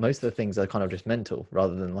talking about. Most of the things are kind of just mental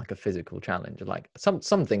rather than like a physical challenge. Like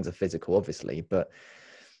some things are physical, obviously, but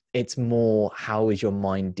it's more how is your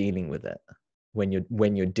mind dealing with it when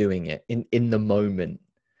you're doing it in the moment,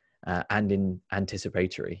 and in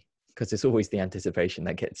anticipatory, because it's always the anticipation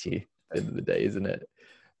that gets you at the end of the day, isn't it?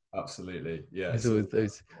 Absolutely, yeah. There's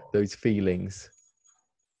always those feelings.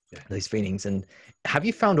 Yeah. Those feelings. And have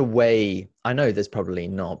you found a way? I know there's probably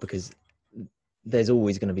not, because there's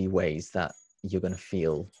always going to be ways that you're going to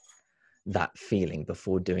feel that feeling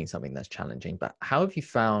before doing something that's challenging. But how have you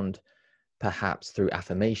found, perhaps through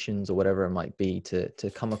affirmations or whatever it might be, to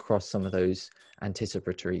come across some of those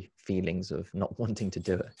anticipatory feelings of not wanting to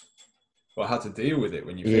do it? Well, how to deal with it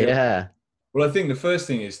when you feel it. Well, I think the first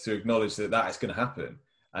thing is to acknowledge that is going to happen,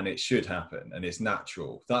 and it should happen, and it's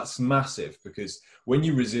natural. That's massive, because when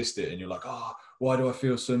you resist it and you're like, why do I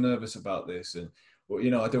feel so nervous about this? And, well,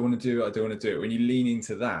 I don't want to do it. When you lean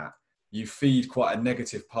into that, you feed quite a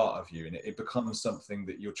negative part of you, and it becomes something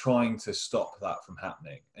that you're trying to stop that from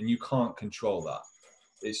happening, and you can't control that.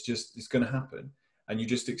 It's going to happen, and you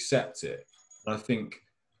just accept it. And I think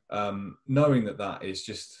knowing that is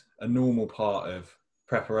just a normal part of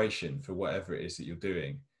preparation for whatever it is that you're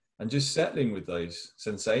doing, and just settling with those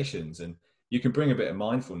sensations, and you can bring a bit of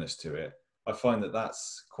mindfulness to it. I find that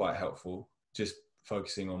that's quite helpful, just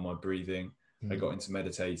focusing on my breathing. I got into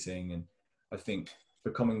meditating, and I think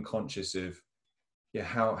becoming conscious of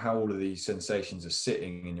how all of these sensations are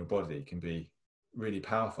sitting in your body can be really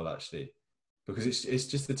powerful actually, because it's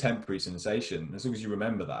just a temporary sensation, as long as you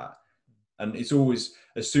remember that. And it's always,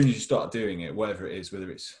 as soon as you start doing it, whatever it is,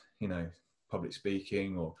 whether it's public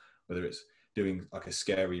speaking, or whether it's doing like a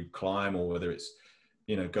scary climb, or whether it's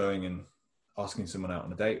going and asking someone out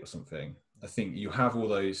on a date or something, I think you have all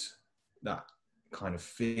that kind of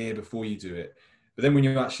fear before you do it, but then when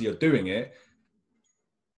you actually are doing it,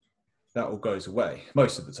 that all goes away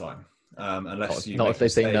most of the time, unless you not if they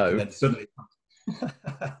say no, and then suddenly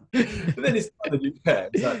but then it's kind of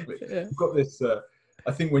exactly. Yeah. You've got this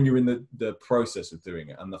I think when you're in the process of doing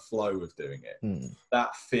it and the flow of doing it,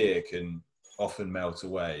 that fear can often melt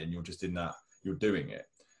away, and you're just in that, you're doing it.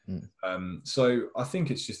 So I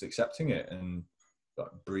think it's just accepting it and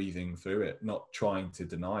like breathing through it, not trying to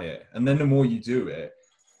deny it. And then the more you do it,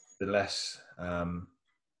 the less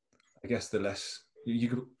the less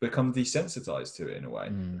you become desensitized to it in a way,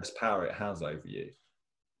 less power it has over you.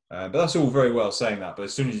 But that's all very well saying that, but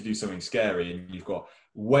as soon as you do something scary and you've got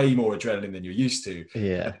way more adrenaline than you're used to,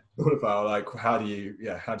 it's all about like how do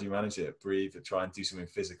you manage it? Breathe, to try and do something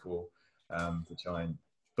physical, to try and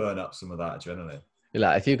burn up some of that adrenaline.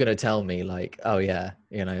 Like if you're going to tell me like,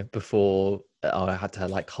 before I had to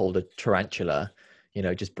like hold a tarantula,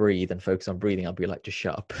 just breathe and focus on breathing, I'll be like, just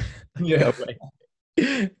shut up. Yeah.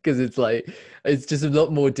 Because it's like, it's just a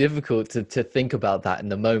lot more difficult to think about that in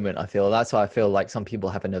the moment. I feel that's why I feel like some people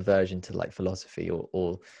have an aversion to like philosophy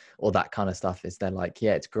or that kind of stuff, is they're like,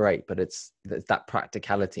 yeah, it's great, but it's that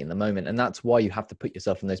practicality in the moment. And that's why you have to put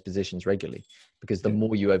yourself in those positions regularly, because the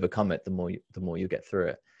more you overcome it, the more you get through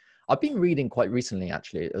it. I've been reading quite recently,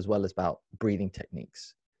 actually, as well, as about breathing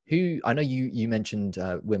techniques. Who I know you mentioned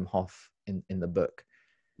Wim Hof in the book.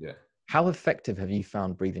 Yeah. How effective have you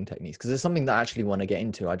found breathing techniques? Because it's something that I actually want to get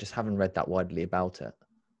into. I just haven't read that widely about it.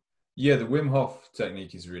 Yeah, the Wim Hof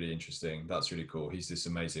technique is really interesting. That's really cool. He's this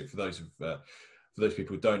amazing. For those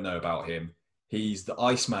people who don't know about him, he's the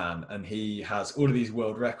Iceman, and he has all of these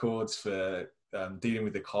world records for dealing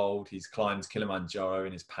with the cold. He's climbed Kilimanjaro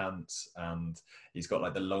in his pants, and he's got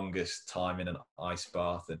like the longest time in an ice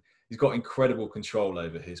bath, and he's got incredible control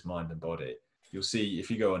over his mind and body. You'll see if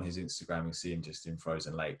you go on his Instagram, you'll see him just in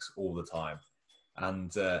frozen lakes all the time,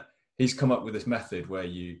 and he's come up with this method where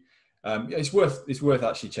you yeah, it's worth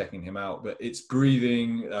actually checking him out. But it's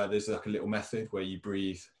breathing. There's like a little method where you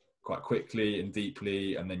breathe quite quickly and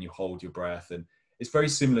deeply, and then you hold your breath. And it's very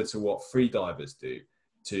similar to what free divers do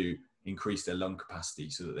to increase their lung capacity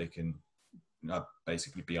so that they can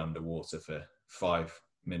basically be underwater for 5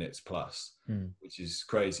 minutes plus, which is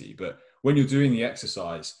crazy. But when you're doing the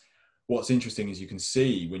exercise, what's interesting is you can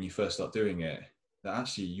see when you first start doing it that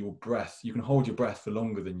actually your breath, you can hold your breath for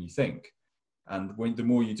longer than you think. And the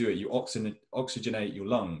more you do it, you oxygenate your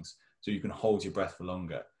lungs so you can hold your breath for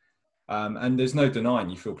longer. And there's no denying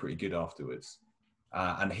you feel pretty good afterwards.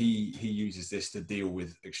 And he uses this to deal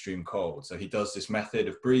with extreme cold. So he does this method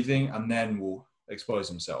of breathing and then will expose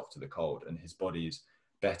himself to the cold, and his body is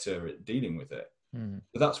better at dealing with it.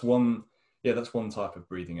 But that's one type of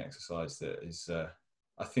breathing exercise that is,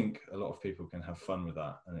 I think a lot of people can have fun with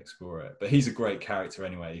that and explore it. But he's a great character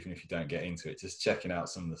anyway, even if you don't get into it, just checking out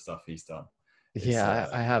some of the stuff he's done. Yeah,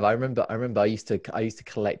 I have. I remember I used to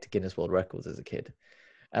collect Guinness World Records as a kid.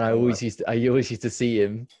 And I always used to see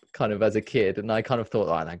him kind of as a kid, and I kind of thought,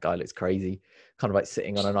 oh, that guy looks crazy, kind of like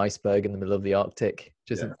sitting on an iceberg in the middle of the Arctic,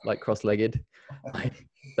 just like cross-legged. Like,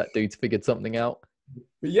 that dude's figured something out.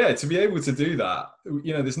 But yeah, to be able to do that,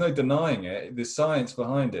 there's no denying it. There's science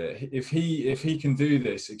behind it. If he can do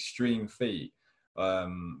this extreme feat,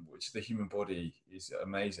 which the human body is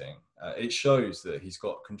amazing, it shows that he's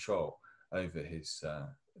got control over his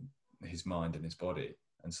mind and his body.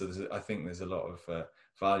 And so I think there's a lot of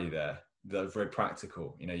value there that are very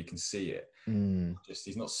practical. You can see it. Just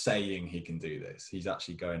he's not saying he can do this. He's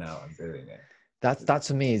actually going out and doing it. That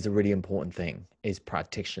to me is a really important thing, is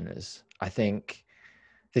practitioners. I think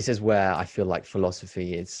this is where I feel like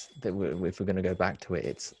philosophy is, that if we're going to go back to it,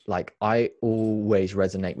 it's like, I always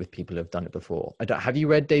resonate with people who have done it before. Have you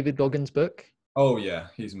read David Goggins' book? Oh yeah,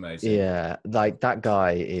 he's amazing. Yeah, like that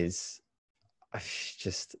guy is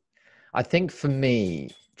just, I think for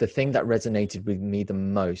me, the thing that resonated with me the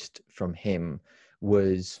most from him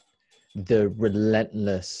was the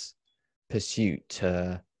relentless pursuit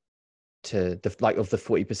to the like of the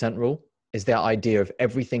 40% rule. Is that idea of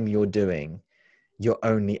everything you're doing, you're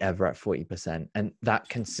only ever at 40%. And that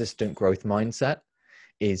consistent growth mindset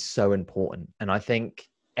is so important. And I think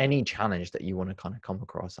any challenge that you want to kind of come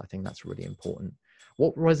across, I think that's really important.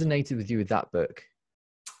 What resonated with you with that book?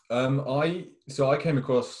 I came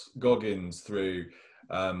across Goggins through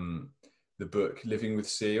the book Living with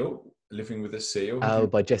a Seal. Oh,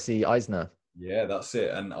 by Jesse Eisner. Yeah, that's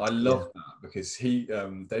it. And I love that because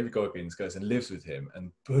David Goggins goes and lives with him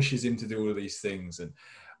and pushes him to do all of these things, and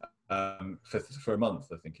for a month,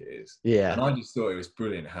 I think it is. Yeah. And I just thought it was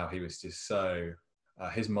brilliant how he was just so,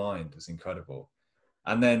 his mind was incredible.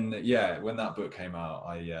 And then, when that book came out,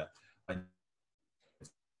 I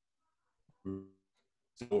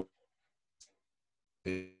so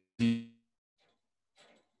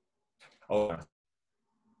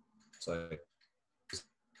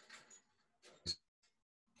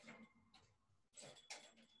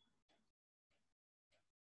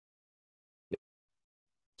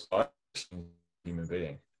human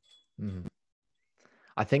being.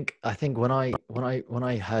 I think when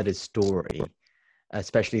I heard his story,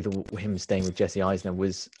 especially him staying with Jesse Eisner,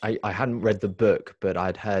 was I hadn't read the book, but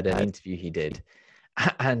I'd heard an interview he did,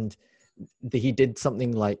 and he did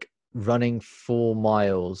something like running 4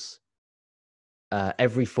 miles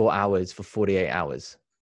every 4 hours for 48 hours,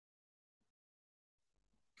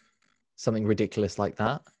 something ridiculous like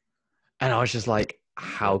that. And I was just like,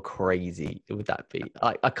 how crazy would that be?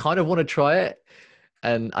 I kind of want to try it,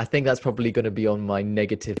 and I think that's probably going to be on my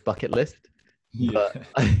negative bucket list. But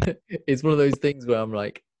it's one of those things where I'm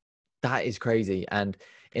like, that is crazy. And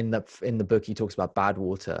in the book, he talks about bad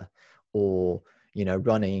water, or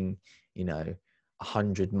running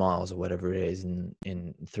 100 miles or whatever it is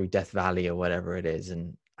in through Death Valley or whatever it is,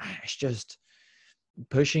 and it's just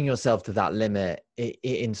pushing yourself to that limit. It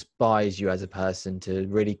inspires you as a person to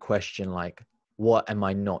really question, like, what am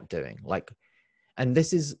I not doing? Like, and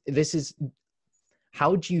this is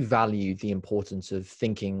how do you value the importance of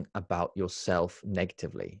thinking about yourself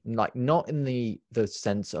negatively? Like, not in the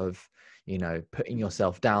sense of, you know, putting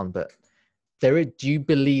yourself down, but do you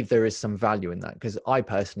believe there is some value in that? Because I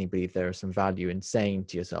personally believe there is some value in saying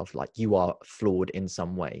to yourself, like, you are flawed in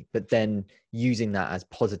some way, but then using that as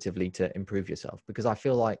positively to improve yourself. Because I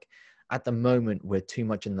feel like at the moment, we're too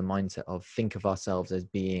much in the mindset of think of ourselves as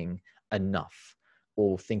being enough,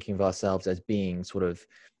 or thinking of ourselves as being sort of,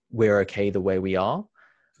 we're okay the way we are.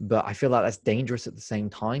 But I feel like that's dangerous at the same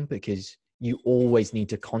time, because you always need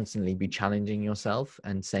to constantly be challenging yourself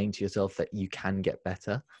and saying to yourself that you can get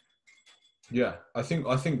better. Yeah, I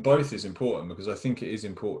think both is important, because I think it is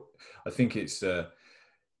important. I think it's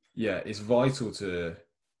it's vital to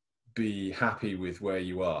be happy with where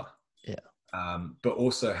you are, Yeah. but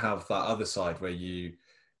also have that other side where you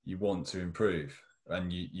want to improve,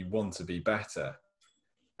 and you want to be better.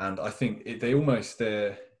 And I think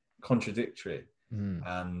they're contradictory. Mm.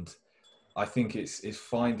 And I think it's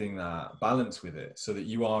finding that balance with it, so that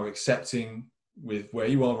you are accepting with where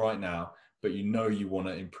you are right now, but you know you want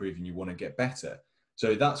to improve and you want to get better.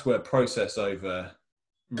 So that's where process over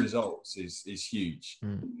results is huge.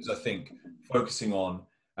 Mm. Because I think focusing on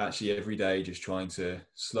actually every day just trying to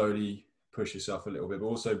slowly push yourself a little bit, but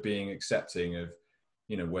also being accepting of,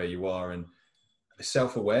 you know, where you are, and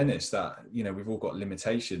self-awareness that, you know, we've all got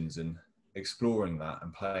limitations, and exploring that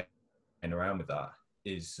and playing around with that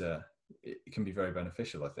is it can be very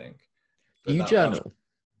beneficial, I think. Do But you that journal?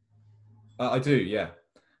 I do, yeah.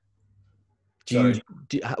 Do you So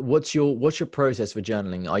what's your process for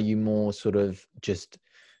journaling? Are you more sort of just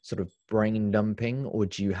sort of brain dumping, or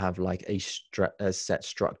do you have like a set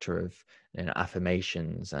structure of, you know,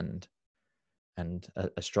 affirmations and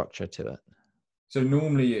a structure to it? so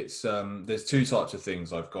normally it's there's two types of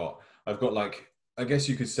things I've got like, I guess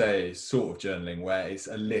you could say, sort of journaling, where it's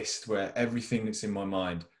a list where everything that's in my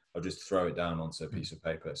mind, I'll just throw it down onto a piece of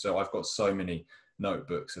paper. So I've got so many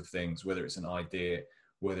notebooks of things, whether it's an idea,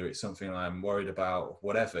 whether it's something I'm worried about,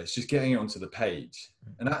 whatever. It's just getting it onto the page.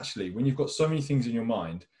 And actually, when you've got so many things in your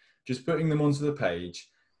mind, just putting them onto the page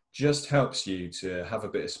just helps you to have a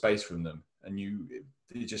bit of space from them, and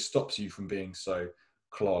it just stops you from being so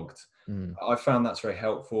clogged. Mm. I found that's very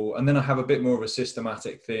helpful. And then I have a bit more of a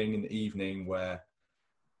systematic thing in the evening, where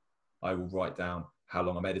I will write down how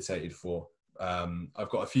long I meditated for. I've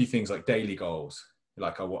got a few things like daily goals.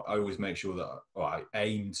 Like I always make sure that I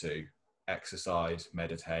aim to exercise,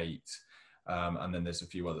 meditate. And then there's a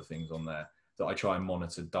few other things on there that I try and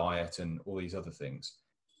monitor, diet and all these other things.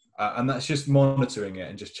 And that's just monitoring it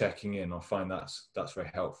and just checking in. I find that's very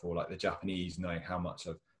helpful. Like the Japanese, knowing how much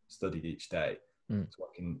I've studied each day, so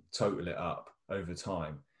I can total it up over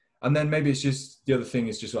time. And then maybe it's just, the other thing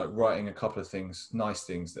is just like writing a couple of things, nice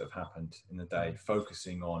things that have happened in the day,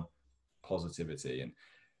 focusing on positivity. And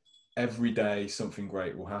every day something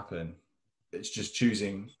great will happen. It's just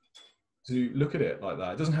choosing to look at it like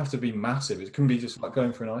that. It doesn't have to be massive. It can be just like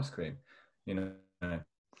going for an ice cream, you know.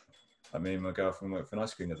 I mean, my girlfriend went for an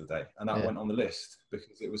ice cream the other day, and that went on the list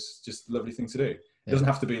because it was just a lovely thing to do. It doesn't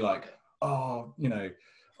have to be like, oh, you know,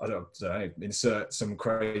 I don't know, insert some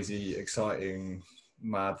crazy, exciting,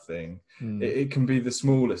 mad thing. It can be the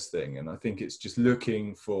smallest thing. And I think it's just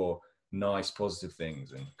looking for nice, positive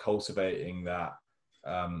things and cultivating that,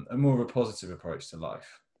 a more of a positive approach to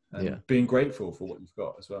life, and being grateful for what you've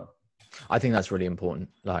got as well. I think that's really important.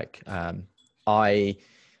 Like, I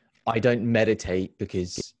don't meditate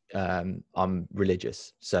because I'm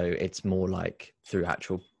religious, so it's more like through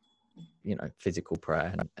actual, you know, physical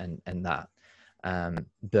prayer and that.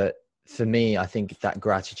 But for me, I think that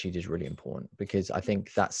gratitude is really important, because I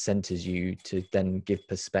think that centers you to then give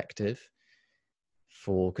perspective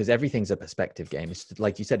because everything's a perspective game. It's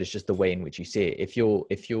like you said, it's just the way in which you see it. If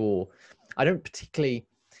you're, I don't particularly,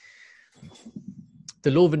 the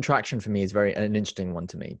law of attraction for me is an interesting one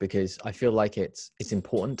to me, because I feel like it's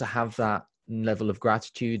important to have that level of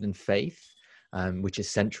gratitude and faith, which is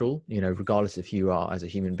central, you know, regardless of who you are as a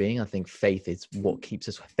human being. I think faith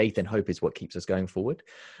and hope is what keeps us going forward.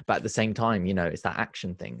 But at the same time, you know, it's that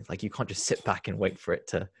action thing. It's like, you can't just sit back and wait for it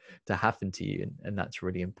to happen to you. And that's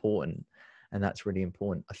really important.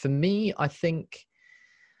 For me, I think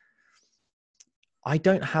I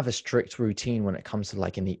don't have a strict routine when it comes to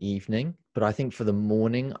like in the evening, but I think for the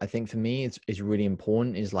morning, I think for me, it's really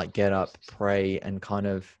important is like get up, pray, and kind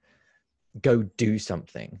of go do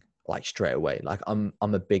something like straight away. Like I'm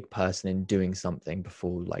a big person in doing something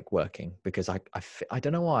before like working, because I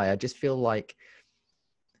don't know why. I just feel like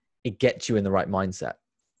it gets you in the right mindset.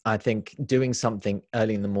 I think doing something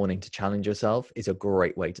early in the morning to challenge yourself is a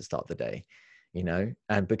great way to start the day, you know,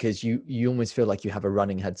 and because you almost feel like you have a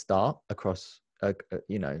running head start across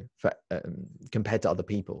you know, for, compared to other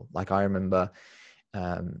people. Like I remember,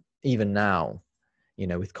 even now, you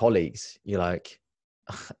know, with colleagues, you're like,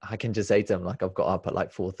 I can just say to them, like, I've got up at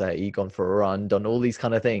like 4:30, gone for a run, done all these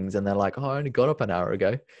kind of things. And they're like, oh, I only got up an hour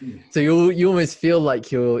ago. Yeah. So you almost feel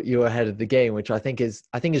like you're ahead of the game, which I think is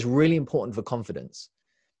really important for confidence.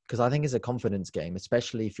 Because I think it's a confidence game,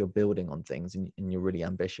 especially if you're building on things and you're really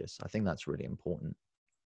ambitious. I think that's really important.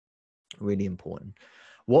 Really important.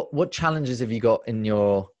 What challenges have you got in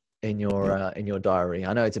your diary?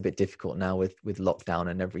 I know it's a bit difficult now with lockdown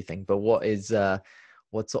and everything, but what's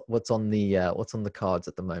on the cards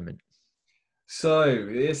at the moment? So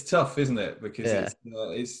it's tough, isn't it? Because Yeah.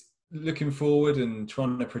 it's looking forward and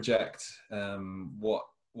trying to project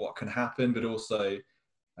what can happen, but also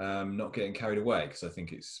not getting carried away, because I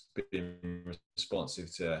think it's being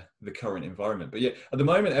responsive to the current environment. But yeah, at the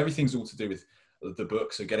moment, everything's all to do with the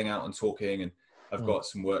book. So getting out and talking, and I've got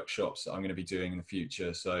some workshops that I'm going to be doing in the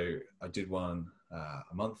future. So I did one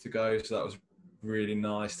a month ago. So that was really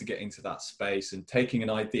nice to get into that space and taking an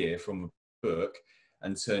idea from a book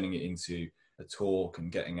and turning it into a talk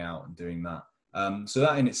and getting out and doing that. So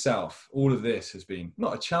that in itself, all of this has been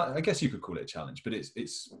not a challenge. I guess you could call it a challenge, but it's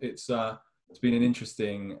been an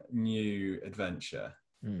interesting new adventure.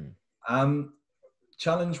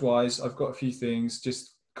 Challenge wise, I've got a few things,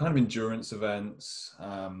 just kind of endurance events,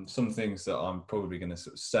 some things that I'm probably going to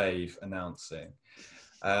sort of save announcing.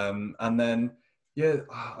 And then, yeah,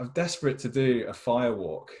 I'm desperate to do a fire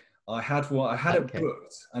walk. I had it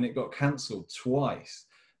booked and it got cancelled twice.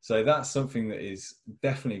 So that's something that is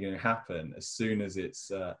definitely going to happen as soon as it's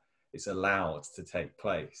allowed to take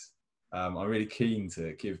place. I'm really keen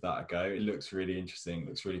to give that a go. It looks really interesting. It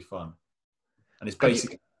looks really fun. And it's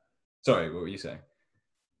basically... Sorry, what were you saying?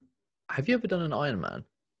 Have you ever done an Ironman?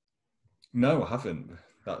 No, I haven't.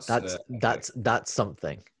 That's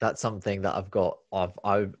something. That's something that I've got.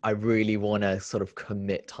 I really want to sort of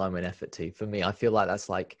commit time and effort to. For me, I feel like that's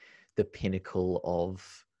like the pinnacle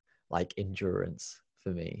of like endurance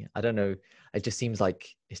for me. I don't know. It just seems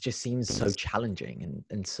so challenging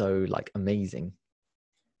and so like amazing.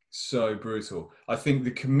 So brutal. I think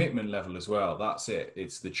the commitment level as well, that's it.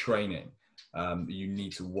 It's the training. You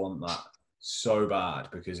need to want that so bad,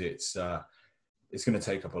 because it's going to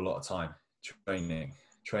take up a lot of time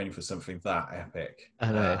training for something that epic.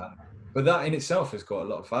 I know. But that in itself has got a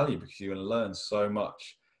lot of value, because you're going to learn so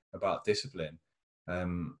much about discipline.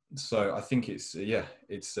 So I think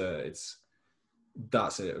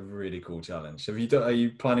that's a really cool challenge. Are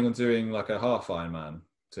you planning on doing like a half Ironman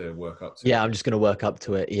to work up to? Yeah, I'm just going to work up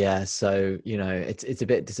to it. Yeah. So, you know, it's a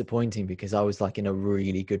bit disappointing, because I was like in a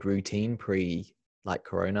really good routine pre like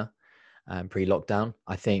Corona, pre lockdown,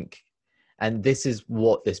 I think. And this is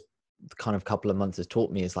what this kind of couple of months has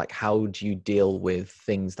taught me, is like, how do you deal with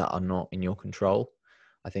things that are not in your control?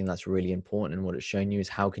 I think that's really important. And what it's shown you is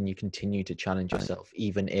how can you continue to challenge yourself,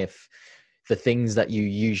 even if the things that you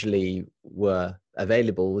usually were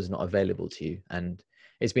available was not available to you. And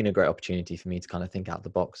it's been a great opportunity for me to kind of think out the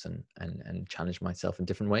box and challenge myself in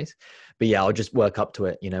different ways. But yeah, I'll just work up to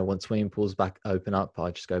it. You know, once swimming pools open up,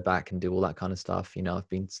 I'll just go back and do all that kind of stuff. You know, I've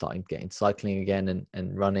been starting getting cycling again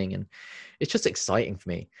and running, and it's just exciting for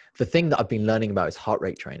me. The thing that I've been learning about is heart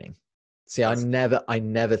rate training. See, I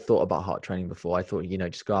never thought about heart training before. I thought, you know,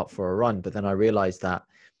 just go out for a run. But then I realized that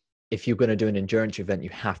if you're going to do an endurance event, you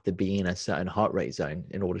have to be in a certain heart rate zone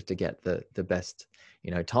in order to get the best,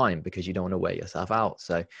 you know, time, because you don't want to wear yourself out.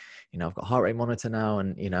 So, you know, I've got a heart rate monitor now,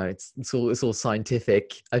 and, you know, it's all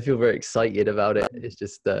scientific. I feel very excited about it. It's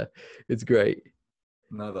just, it's great.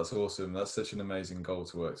 No, that's awesome. That's such an amazing goal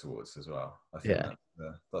to work towards as well. I think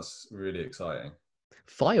that's really exciting.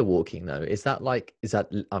 Firewalking though, is that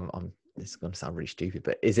this is going to sound really stupid,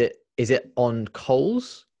 but is it on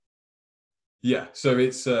coals? Yeah, so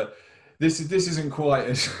it's this isn't quite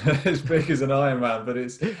as big as an Ironman, but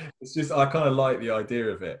it's just, I kind of like the idea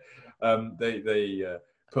of it. They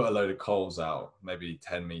put a load of coals out, maybe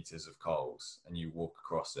 10 meters of coals, and you walk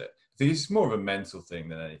across it. I think it's more of a mental thing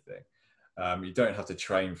than anything. You don't have to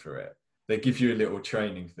train for it. They give you a little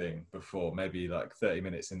training thing before, maybe like 30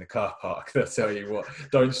 minutes in the car park. They'll tell you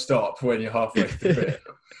don't stop when you're halfway through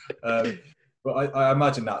it. But I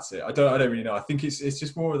imagine that's it. I don't really know. I think it's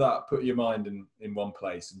just more of that, put your mind in one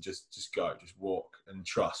place and just go, just walk and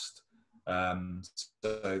trust. So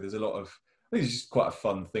there's a lot of, I think it's just quite a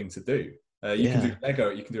fun thing to do. You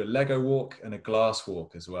can do a Lego walk and a glass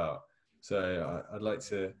walk as well. So I'd like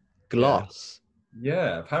to... Glass?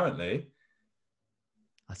 Yeah, apparently.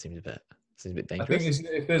 That seems a bit dangerous. I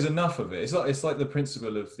think if there's enough of it, it's like the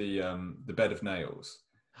principle of the bed of nails.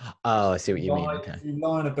 Oh, I see what you mean. Okay. If you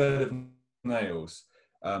lie on a bed of nails,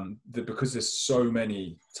 because there's so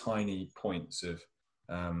many tiny points of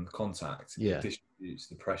contact, Yeah. it distributes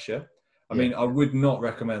the pressure. I Yeah. mean, I would not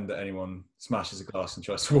recommend that anyone smashes a glass and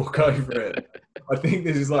tries to walk over it. I think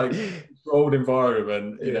this is like a controlled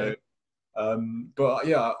environment, you know. But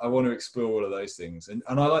yeah, I want to explore all of those things, and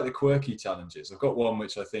I like the quirky challenges. I've got one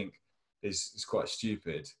which I think is quite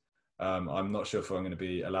stupid. I'm not sure if I'm going to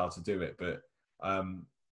be allowed to do it, but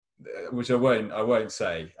which I won't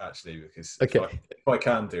say actually, because Okay. if I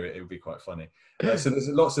can do it, it would be quite funny. So there's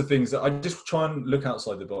lots of things that I just try and look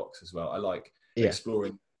outside the box as well. I like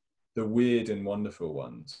exploring the weird and wonderful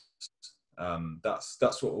ones.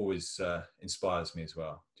 That's what always inspires me as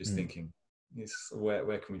well. Just thinking,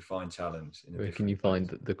 where can we find challenge? Where can you find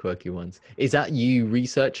the quirky ones? Is that you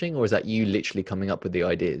researching, or is that you literally coming up with the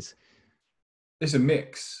ideas? It's a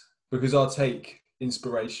mix, because I'll take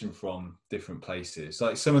inspiration from different places.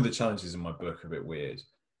 Like some of the challenges in my book are a bit weird,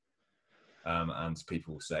 and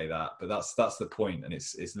people say that, but that's the point. And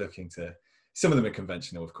it's looking to, some of them are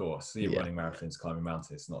conventional, of course. So you're running marathons, climbing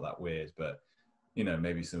mountains, it's not that weird, but you know,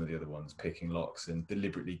 maybe some of the other ones, picking locks and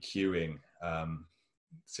deliberately queuing,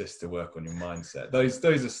 just to work on your mindset. Those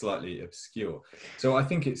are slightly obscure. So I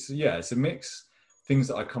think it's a mix. Things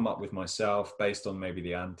that I come up with myself based on maybe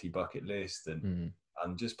the anti-bucket list,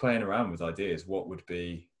 and just playing around with ideas, what would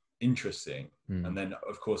be interesting. And then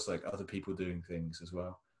of course, like other people doing things as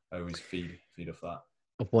well. I always feed off that.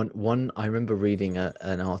 One I remember reading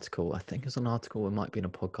an article, I think it's an article, it might be in a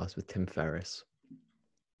podcast with Tim Ferriss,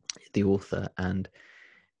 the author, and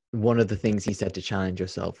one of the things he said to challenge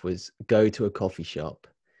yourself was go to a coffee shop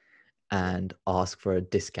and ask for a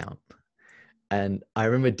discount. And I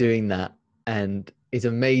remember doing that, and it's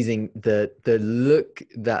amazing the look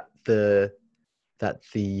that the that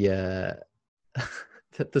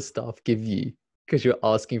the staff give you because you're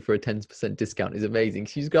asking for a 10% discount is amazing.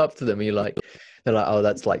 So you just go up to them and they're like, oh,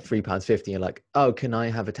 that's like £3.50. You're like, oh, can I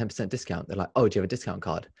have a 10% discount? They're like, oh, do you have a discount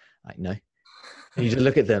card? Like, no. And you just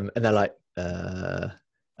look at them and they're like, and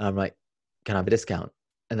I'm like, can I have a discount?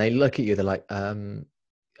 And they look at you, they're like,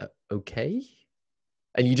 okay.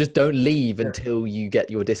 And you just don't leave until you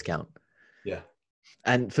get your discount. Yeah.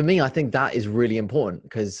 And for me, I think that is really important,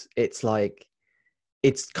 because it's like,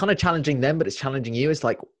 it's kind of challenging them, but it's challenging you. It's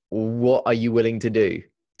like, what are you willing to do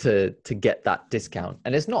to get that discount?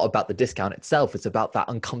 And it's not about the discount itself. It's about that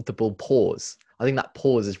uncomfortable pause. I think that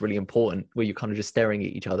pause is really important, where you're kind of just staring at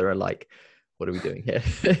each other and like, what are we doing here?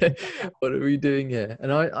 What are we doing here?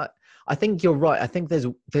 And I think you're right. I think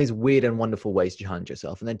there's weird and wonderful ways to challenge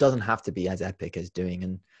yourself. And it doesn't have to be as epic as doing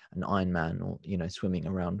an Ironman, or, you know, swimming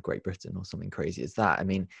around Great Britain or something crazy as that. I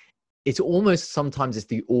mean, it's almost sometimes it's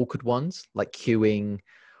the awkward ones, like queuing,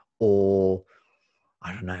 or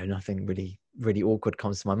I don't know, nothing really awkward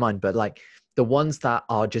comes to my mind, but like the ones that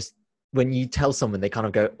are just, when you tell someone, they kind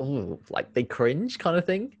of go, oh, like they cringe kind of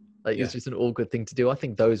thing. Like it's just an awkward thing to do. I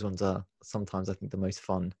think those ones are sometimes, I think, the most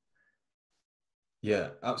fun. Yeah,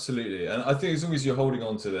 absolutely. And I think as long as you're holding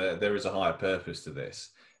on to there is a higher purpose to this.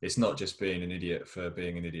 It's not just being an idiot for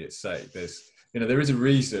being an idiot's sake. There is a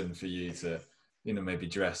reason for you to, maybe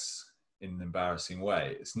dress in an embarrassing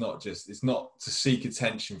way. It's not to seek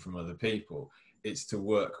attention from other people. It's to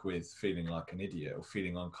work with feeling like an idiot or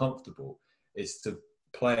feeling uncomfortable. It's to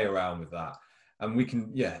play around with that. And we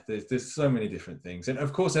can, there's so many different things. And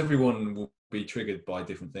of course, everyone will be triggered by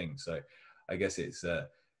different things. So I guess it's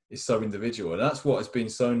so individual. And that's what has been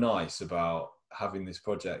so nice about having this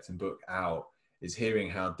project and book out, is hearing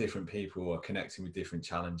how different people are connecting with different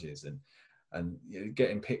challenges, and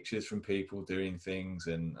getting pictures from people doing things.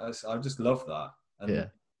 And I just love that. And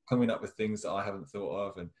coming up with things that I haven't thought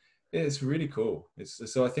of. And it's really cool.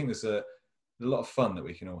 So I think there's a lot of fun that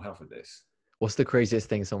we can all have with this. What's the craziest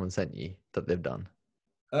thing someone sent you that they've done?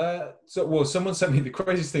 Someone sent me, the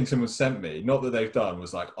craziest thing someone sent me, not that they've done,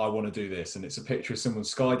 was like, I want to do this. And it's a picture of someone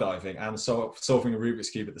skydiving and solving a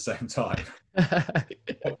Rubik's Cube at the same time.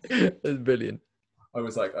 That's brilliant. I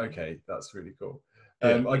was like, okay, that's really cool.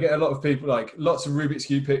 I get a lot of people, like lots of Rubik's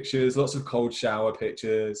Cube pictures, lots of cold shower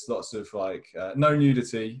pictures, lots of like, no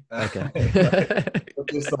nudity. Okay.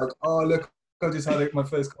 Just like, oh, look, I just had my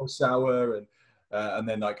first cold shower. And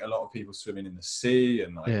then like a lot of people swimming in the sea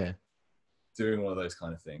and like doing all of those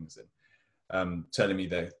kind of things, and telling me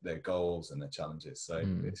their goals and their challenges. So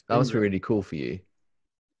that must be really cool for you.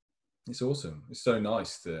 It's awesome. It's so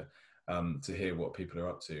nice to hear what people are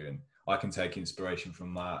up to, and I can take inspiration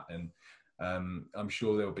from that. And I'm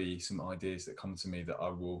sure there'll be some ideas that come to me that I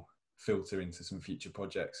will filter into some future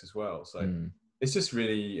projects as well. So it's just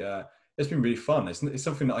really, it's been really fun. It's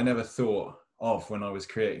something that I never thought of when I was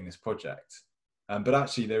creating this project. But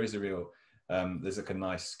actually there is a real there's like a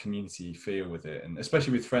nice community feel with it, and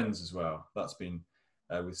especially with friends as well. That's been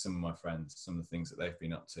with some of my friends, some of the things that they've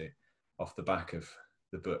been up to off the back of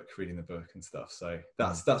the book, reading the book and stuff. So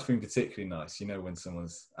that's been particularly nice, you know, when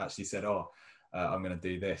someone's actually said, oh, I'm going to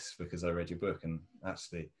do this because I read your book, and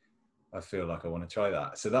actually I feel like I want to try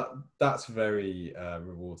that. So that's very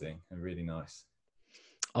rewarding and really nice.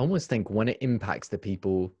 I almost think when it impacts the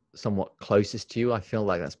people somewhat closest to you, I feel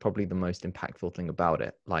like that's probably the most impactful thing about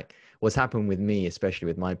it. Like what's happened with me, especially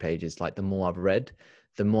with my page, is like the more I've read,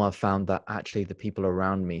 the more I've found that actually the people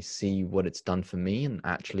around me see what it's done for me and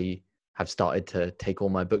actually have started to take all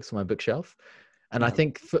my books on my bookshelf. And I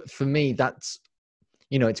think for me, that's,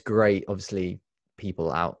 you know, it's great, obviously,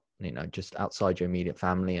 people out, you know, just outside your immediate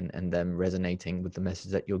family and them resonating with the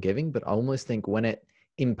message that you're giving. But I almost think when it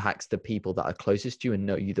impacts the people that are closest to you and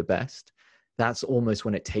know you the best, that's almost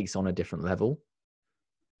when it takes on a different level.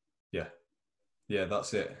 Yeah,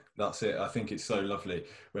 that's it. I think it's so lovely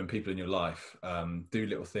when people in your life do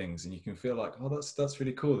little things, and you can feel like, oh, that's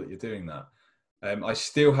really cool that you're doing that. I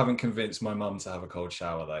still haven't convinced my mum to have a cold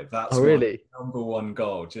shower though. That's Oh, my really? number one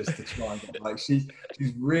goal, just to try and get, like she's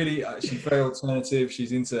really she's very alternative.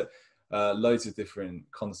 She's into loads of different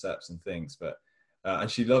concepts and things, but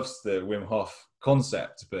and she loves the Wim Hof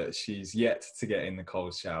concept, but she's yet to get in the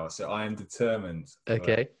cold shower. So I am determined.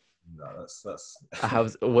 Okay. That's.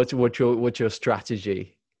 What's your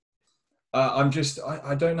strategy? I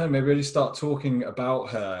don't know, maybe I just start talking about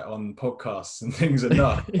her on podcasts and things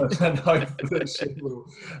enough and hope that she will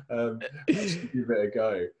actually give it a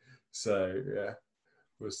go. So yeah,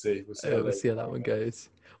 we'll see. We'll see how We'll see how that one goes.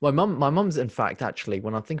 My mum's, in fact, actually,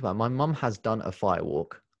 when I think about it, my mum has done a fire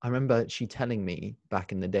walk. I remember she telling me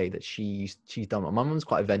back in the day that she's done one. My mum's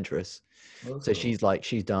quite adventurous. So Cool.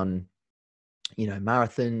 she's done, you know,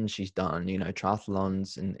 marathons, she's done, you know,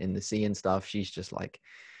 triathlons in the sea and stuff. She's just like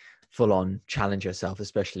full on challenge herself,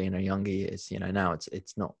 especially in her younger years. You know, now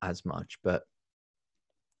it's not as much, but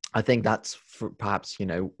I think that's perhaps, you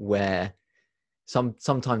know, where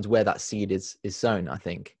sometimes where that seed is sown. I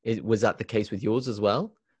think was that the case with yours as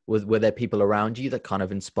well? Were there people around you that kind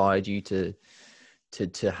of inspired you to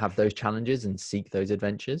have those challenges and seek those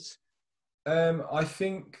adventures? I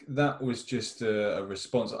think that was just a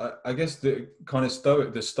response. I guess the kind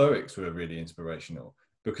of the Stoics were really inspirational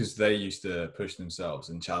because they used to push themselves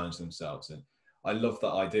and challenge themselves, and I love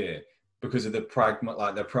that idea because of the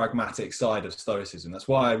pragmatic side of Stoicism. That's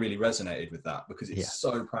why I really resonated with that, because it's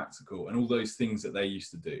so practical, and all those things that they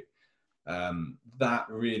used to do. That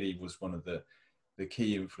really was one of the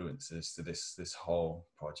key influences to this whole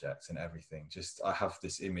project and everything. Just I have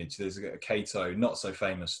this image. There's a Cato, not so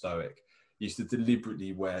famous Stoic, used to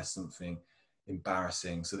deliberately wear something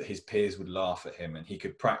embarrassing so that his peers would laugh at him, and he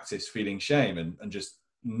could practice feeling shame and just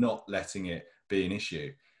not letting it be an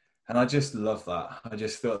issue. And I just love that. I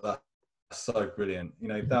just thought that's so brilliant. You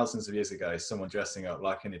know, thousands of years ago, someone dressing up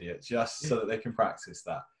like an idiot just so that they can practice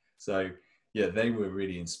that. So yeah, they were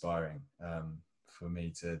really inspiring for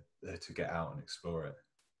me to get out and explore it.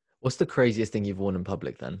 What's the craziest thing you've worn in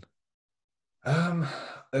public then?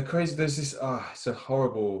 There's this, it's a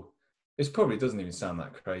horrible, it probably doesn't even sound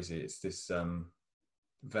that crazy. It's this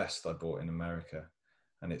vest I bought in America,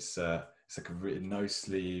 and it's like a really no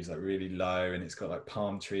sleeves, like really low, and it's got like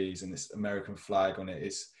palm trees and this American flag on it.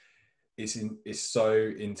 It's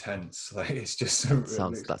so intense. Like it's just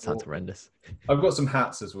that sounds horrendous. I've got some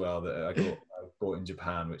hats as well that I bought in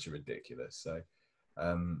Japan, which are ridiculous. So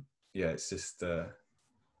yeah, it's just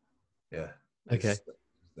yeah. Okay.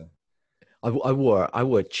 I wore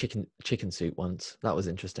a chicken suit once. That was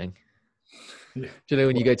interesting. Yeah. Do you know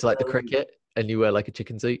when you go to like the cricket and you wear like a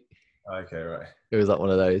chicken suit? Okay, right. It was like one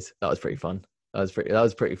of those. That was pretty fun. That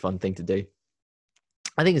was a pretty fun thing to do.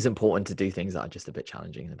 I think it's important to do things that are just a bit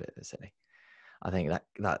challenging and a bit silly. I think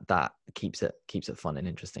that keeps it fun and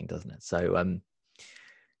interesting, doesn't it? So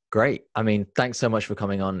great. I mean, thanks so much for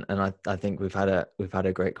coming on, and I think we've had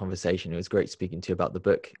a great conversation. It was great speaking to you about the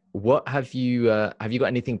book. What have you got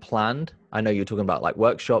anything planned? I know you're talking about like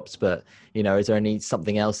workshops, but you know, is there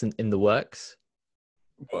something else in the works?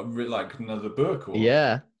 What, like another book? Or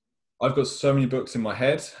Yeah. I've got so many books in my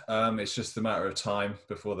head. It's just a matter of time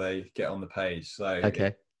before they get on the page. So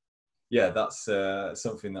Okay. That's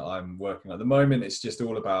something that I'm working on at the moment. It's just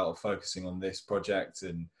all about focusing on this project,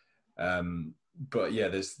 and but yeah,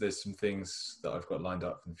 there's some things that I've got lined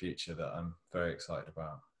up in the future that I'm very excited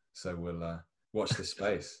about. So we'll watch this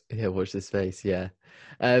space. Yeah, watch this space. Yeah.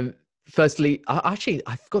 Firstly, I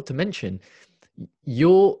forgot to mention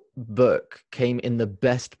your book came in the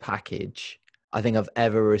best package I think I've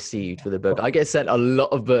ever received for the book. I get sent a lot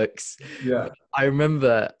of books. Yeah. I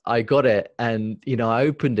remember I got it and, you know, I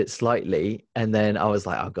opened it slightly and then I was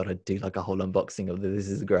like, I've got to do like a whole unboxing of this. This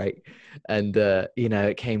is great. And, you know,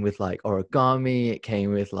 it came with like origami. It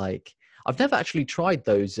came with like, I've never actually tried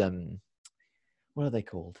those. What are they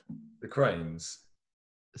called? The cranes.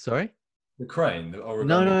 Sorry? The crane, the No,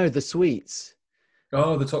 origami. no, the sweets.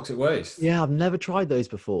 Oh, the toxic waste. Yeah, I've never tried those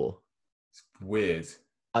before. It's weird.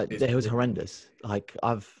 It's It was weird. horrendous. Like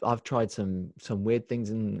I've tried some weird things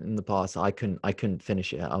in the past. I couldn't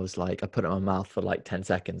finish it. I was like, I put it in my mouth for like 10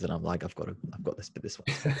 seconds and I'm like, I've got this, but this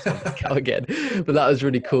one back out again. But that was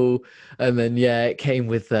really cool. And then yeah, it came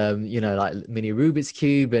with you know, like mini Rubik's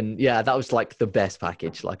Cube, and yeah, that was like the best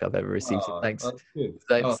package like I've ever received. So Oh, thanks, that's good.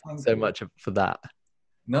 Oh, thanks thank so you. much for that.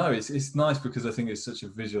 No, it's nice because I think it's such a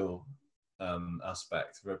visual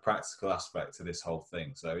aspect, a very practical aspect to this whole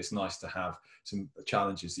thing. So it's nice to have some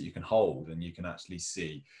challenges that you can hold and you can actually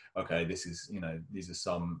see, okay, this is, you know, these are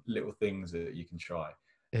some little things that you can try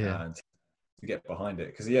Yeah. and to get behind it.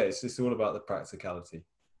 Because yeah, it's just all about the practicality.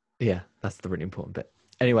 Yeah, that's the really important bit.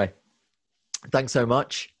 Anyway, thanks so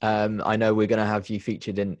much. I know we're going to have you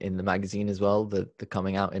featured in the magazine as well, the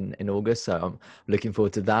coming out in August. So I'm looking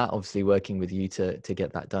forward to that. Obviously, working with you to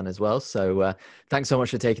get that done as well. So thanks so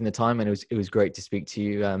much for taking the time, and it was great to speak to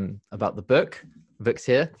you about the book. The book's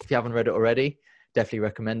here. If you haven't read it already, definitely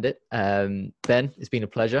recommend it. Ben, it's been a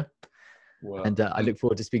pleasure, Well, and I look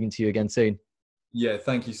forward to speaking to you again soon. yeah,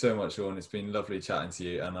 thank you so much, Sean. It's been lovely chatting to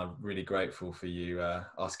you, and I'm really grateful for you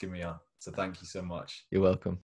asking me on. So thank you so much. You're welcome.